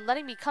hands and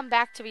letting me come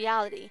back to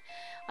reality.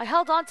 I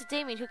held on to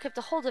Damien, who kept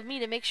a hold of me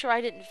to make sure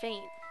I didn't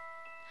faint.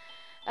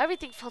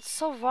 Everything felt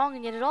so wrong,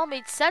 and yet it all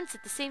made sense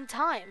at the same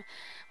time.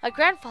 My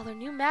grandfather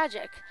knew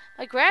magic.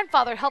 My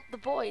grandfather helped the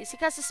boys. He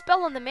cast a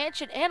spell on the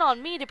mansion and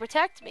on me to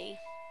protect me.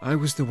 I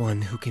was the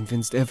one who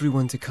convinced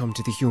everyone to come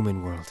to the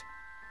human world.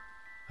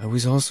 I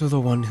was also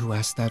the one who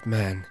asked that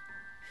man,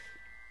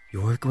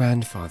 your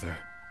grandfather,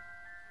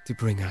 to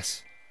bring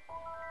us.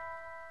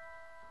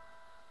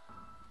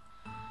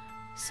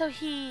 So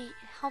he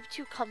helped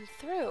you come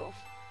through.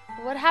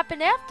 What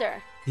happened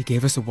after? He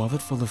gave us a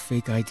wallet full of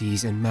fake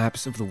IDs and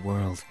maps of the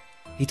world.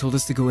 He told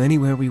us to go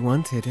anywhere we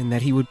wanted and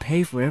that he would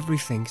pay for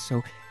everything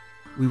so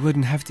we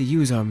wouldn't have to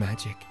use our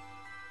magic.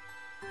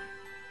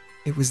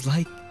 It was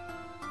like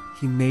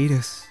he made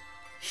us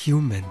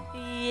human.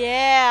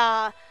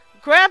 Yeah.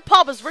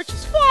 Grandpa was rich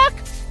as fuck.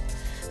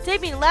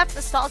 Damien laughed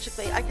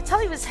nostalgically. I could tell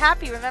he was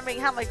happy remembering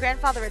how my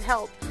grandfather had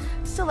helped.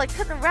 Still, I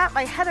couldn't wrap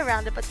my head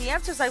around it, but the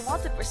answers I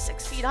wanted were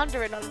 6 feet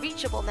under and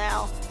unreachable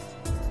now.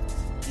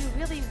 You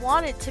really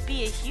wanted to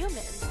be a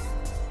human.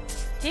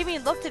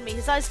 Damien looked at me,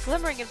 his eyes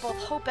glimmering in both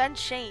hope and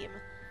shame.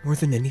 More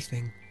than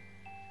anything,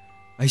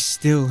 I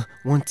still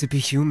want to be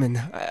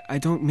human. I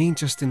don't mean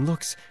just in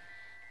looks.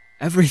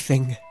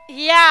 Everything.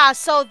 Yeah,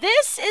 so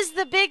this is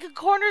the big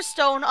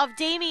cornerstone of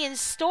Damien's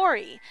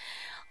story.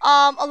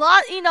 A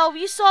lot,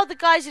 you saw the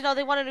guys,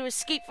 they wanted to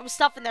escape from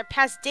stuff in their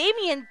past.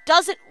 Damien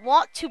doesn't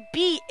want to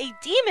be a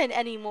demon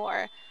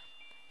anymore.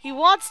 He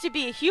wants to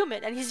be a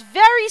human, and he's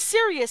very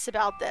serious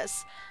about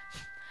this.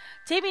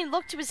 Damien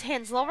looked to his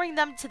hands, lowering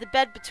them to the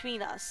bed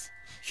between us.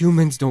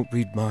 Humans don't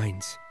read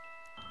minds.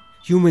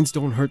 Humans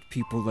don't hurt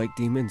people like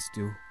demons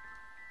do.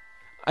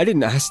 I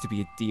didn't ask to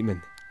be a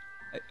demon.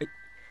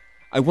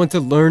 I want to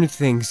learn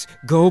things,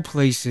 go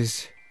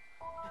places,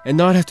 and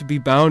not have to be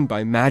bound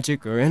by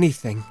magic or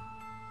anything.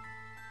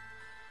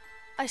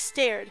 I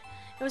stared.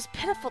 It was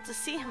pitiful to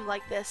see him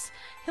like this.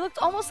 He looked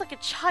almost like a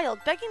child,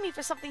 begging me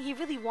for something he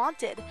really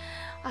wanted.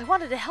 I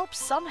wanted to help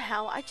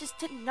somehow, I just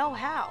didn't know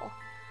how.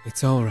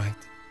 It's all right.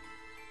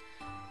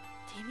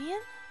 Damien?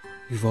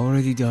 You've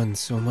already done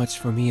so much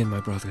for me and my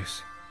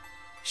brothers,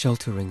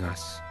 sheltering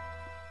us,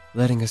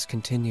 letting us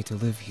continue to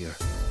live here.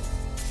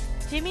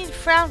 Damien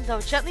frowned,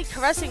 though, gently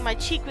caressing my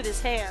cheek with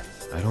his hand.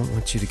 I don't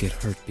want you to get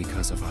hurt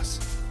because of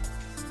us.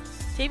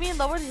 Damien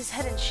lowered his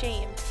head in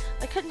shame.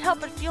 I couldn't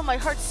help but feel my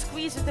heart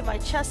squeeze within my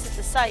chest at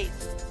the sight.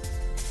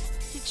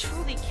 He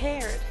truly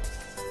cared.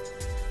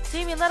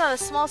 Damien let out a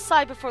small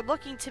sigh before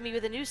looking to me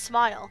with a new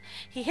smile.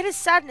 He hid his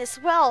sadness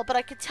well, but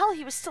I could tell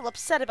he was still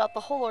upset about the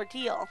whole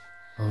ordeal.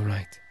 All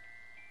right.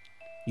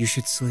 You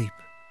should sleep.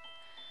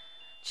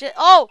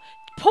 Oh,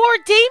 poor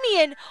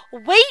Damien!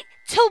 Wait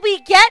till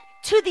we get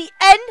to the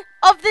end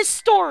of this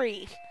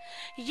story.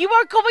 You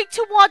are going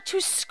to want to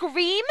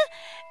scream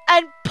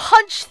and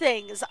punch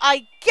things,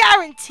 I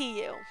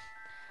guarantee you.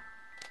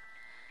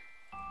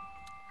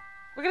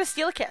 We're gonna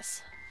steal a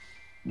kiss.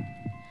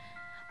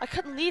 I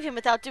couldn't leave him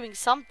without doing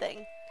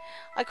something.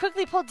 I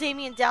quickly pulled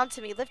Damien down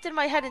to me, lifted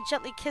my head and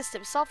gently kissed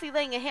him, softly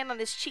laying a hand on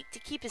his cheek to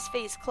keep his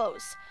face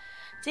close.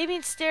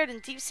 Damien stared in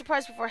deep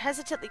surprise before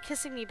hesitantly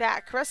kissing me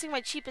back, caressing my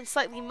cheek and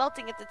slightly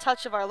melting at the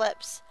touch of our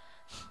lips.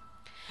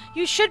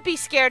 You should be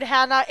scared,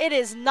 Hannah. It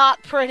is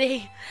not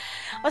pretty.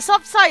 A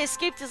soft sigh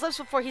escaped his lips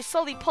before he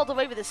slowly pulled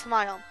away with a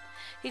smile.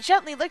 He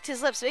gently licked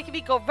his lips, making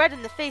me go red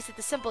in the face at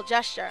the simple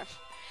gesture.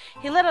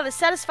 He let out a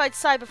satisfied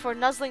sigh before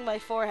nuzzling my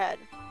forehead.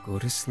 Go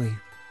to sleep.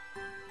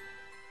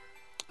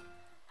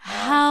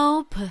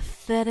 How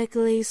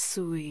pathetically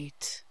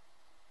sweet.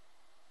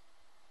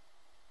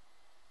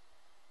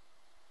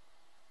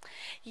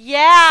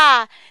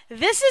 Yeah,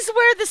 this is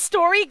where the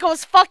story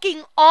goes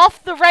fucking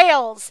off the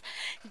rails.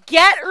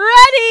 Get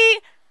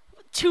ready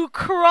to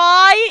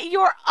cry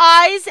your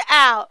eyes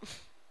out.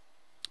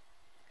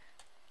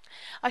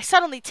 I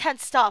suddenly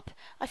tensed up.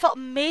 I felt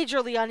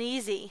majorly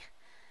uneasy.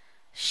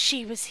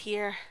 She was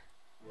here.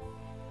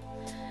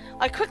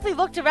 I quickly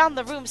looked around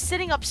the room,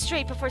 sitting up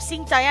straight before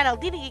seeing Diana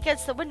leaning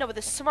against the window with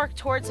a smirk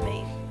towards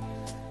me.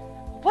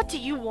 What do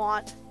you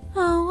want?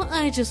 Oh,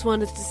 I just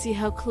wanted to see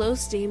how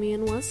close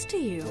Damien was to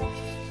you.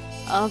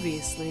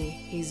 Obviously,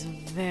 he's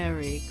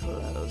very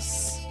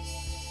close.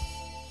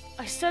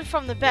 I stood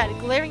from the bed,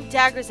 glaring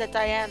daggers at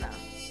Diana.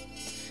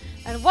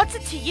 And what's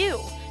it to you?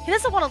 He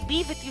doesn't want to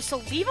leave with you, so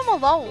leave him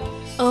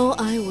alone. Oh,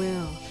 I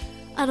will.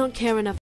 I don't care enough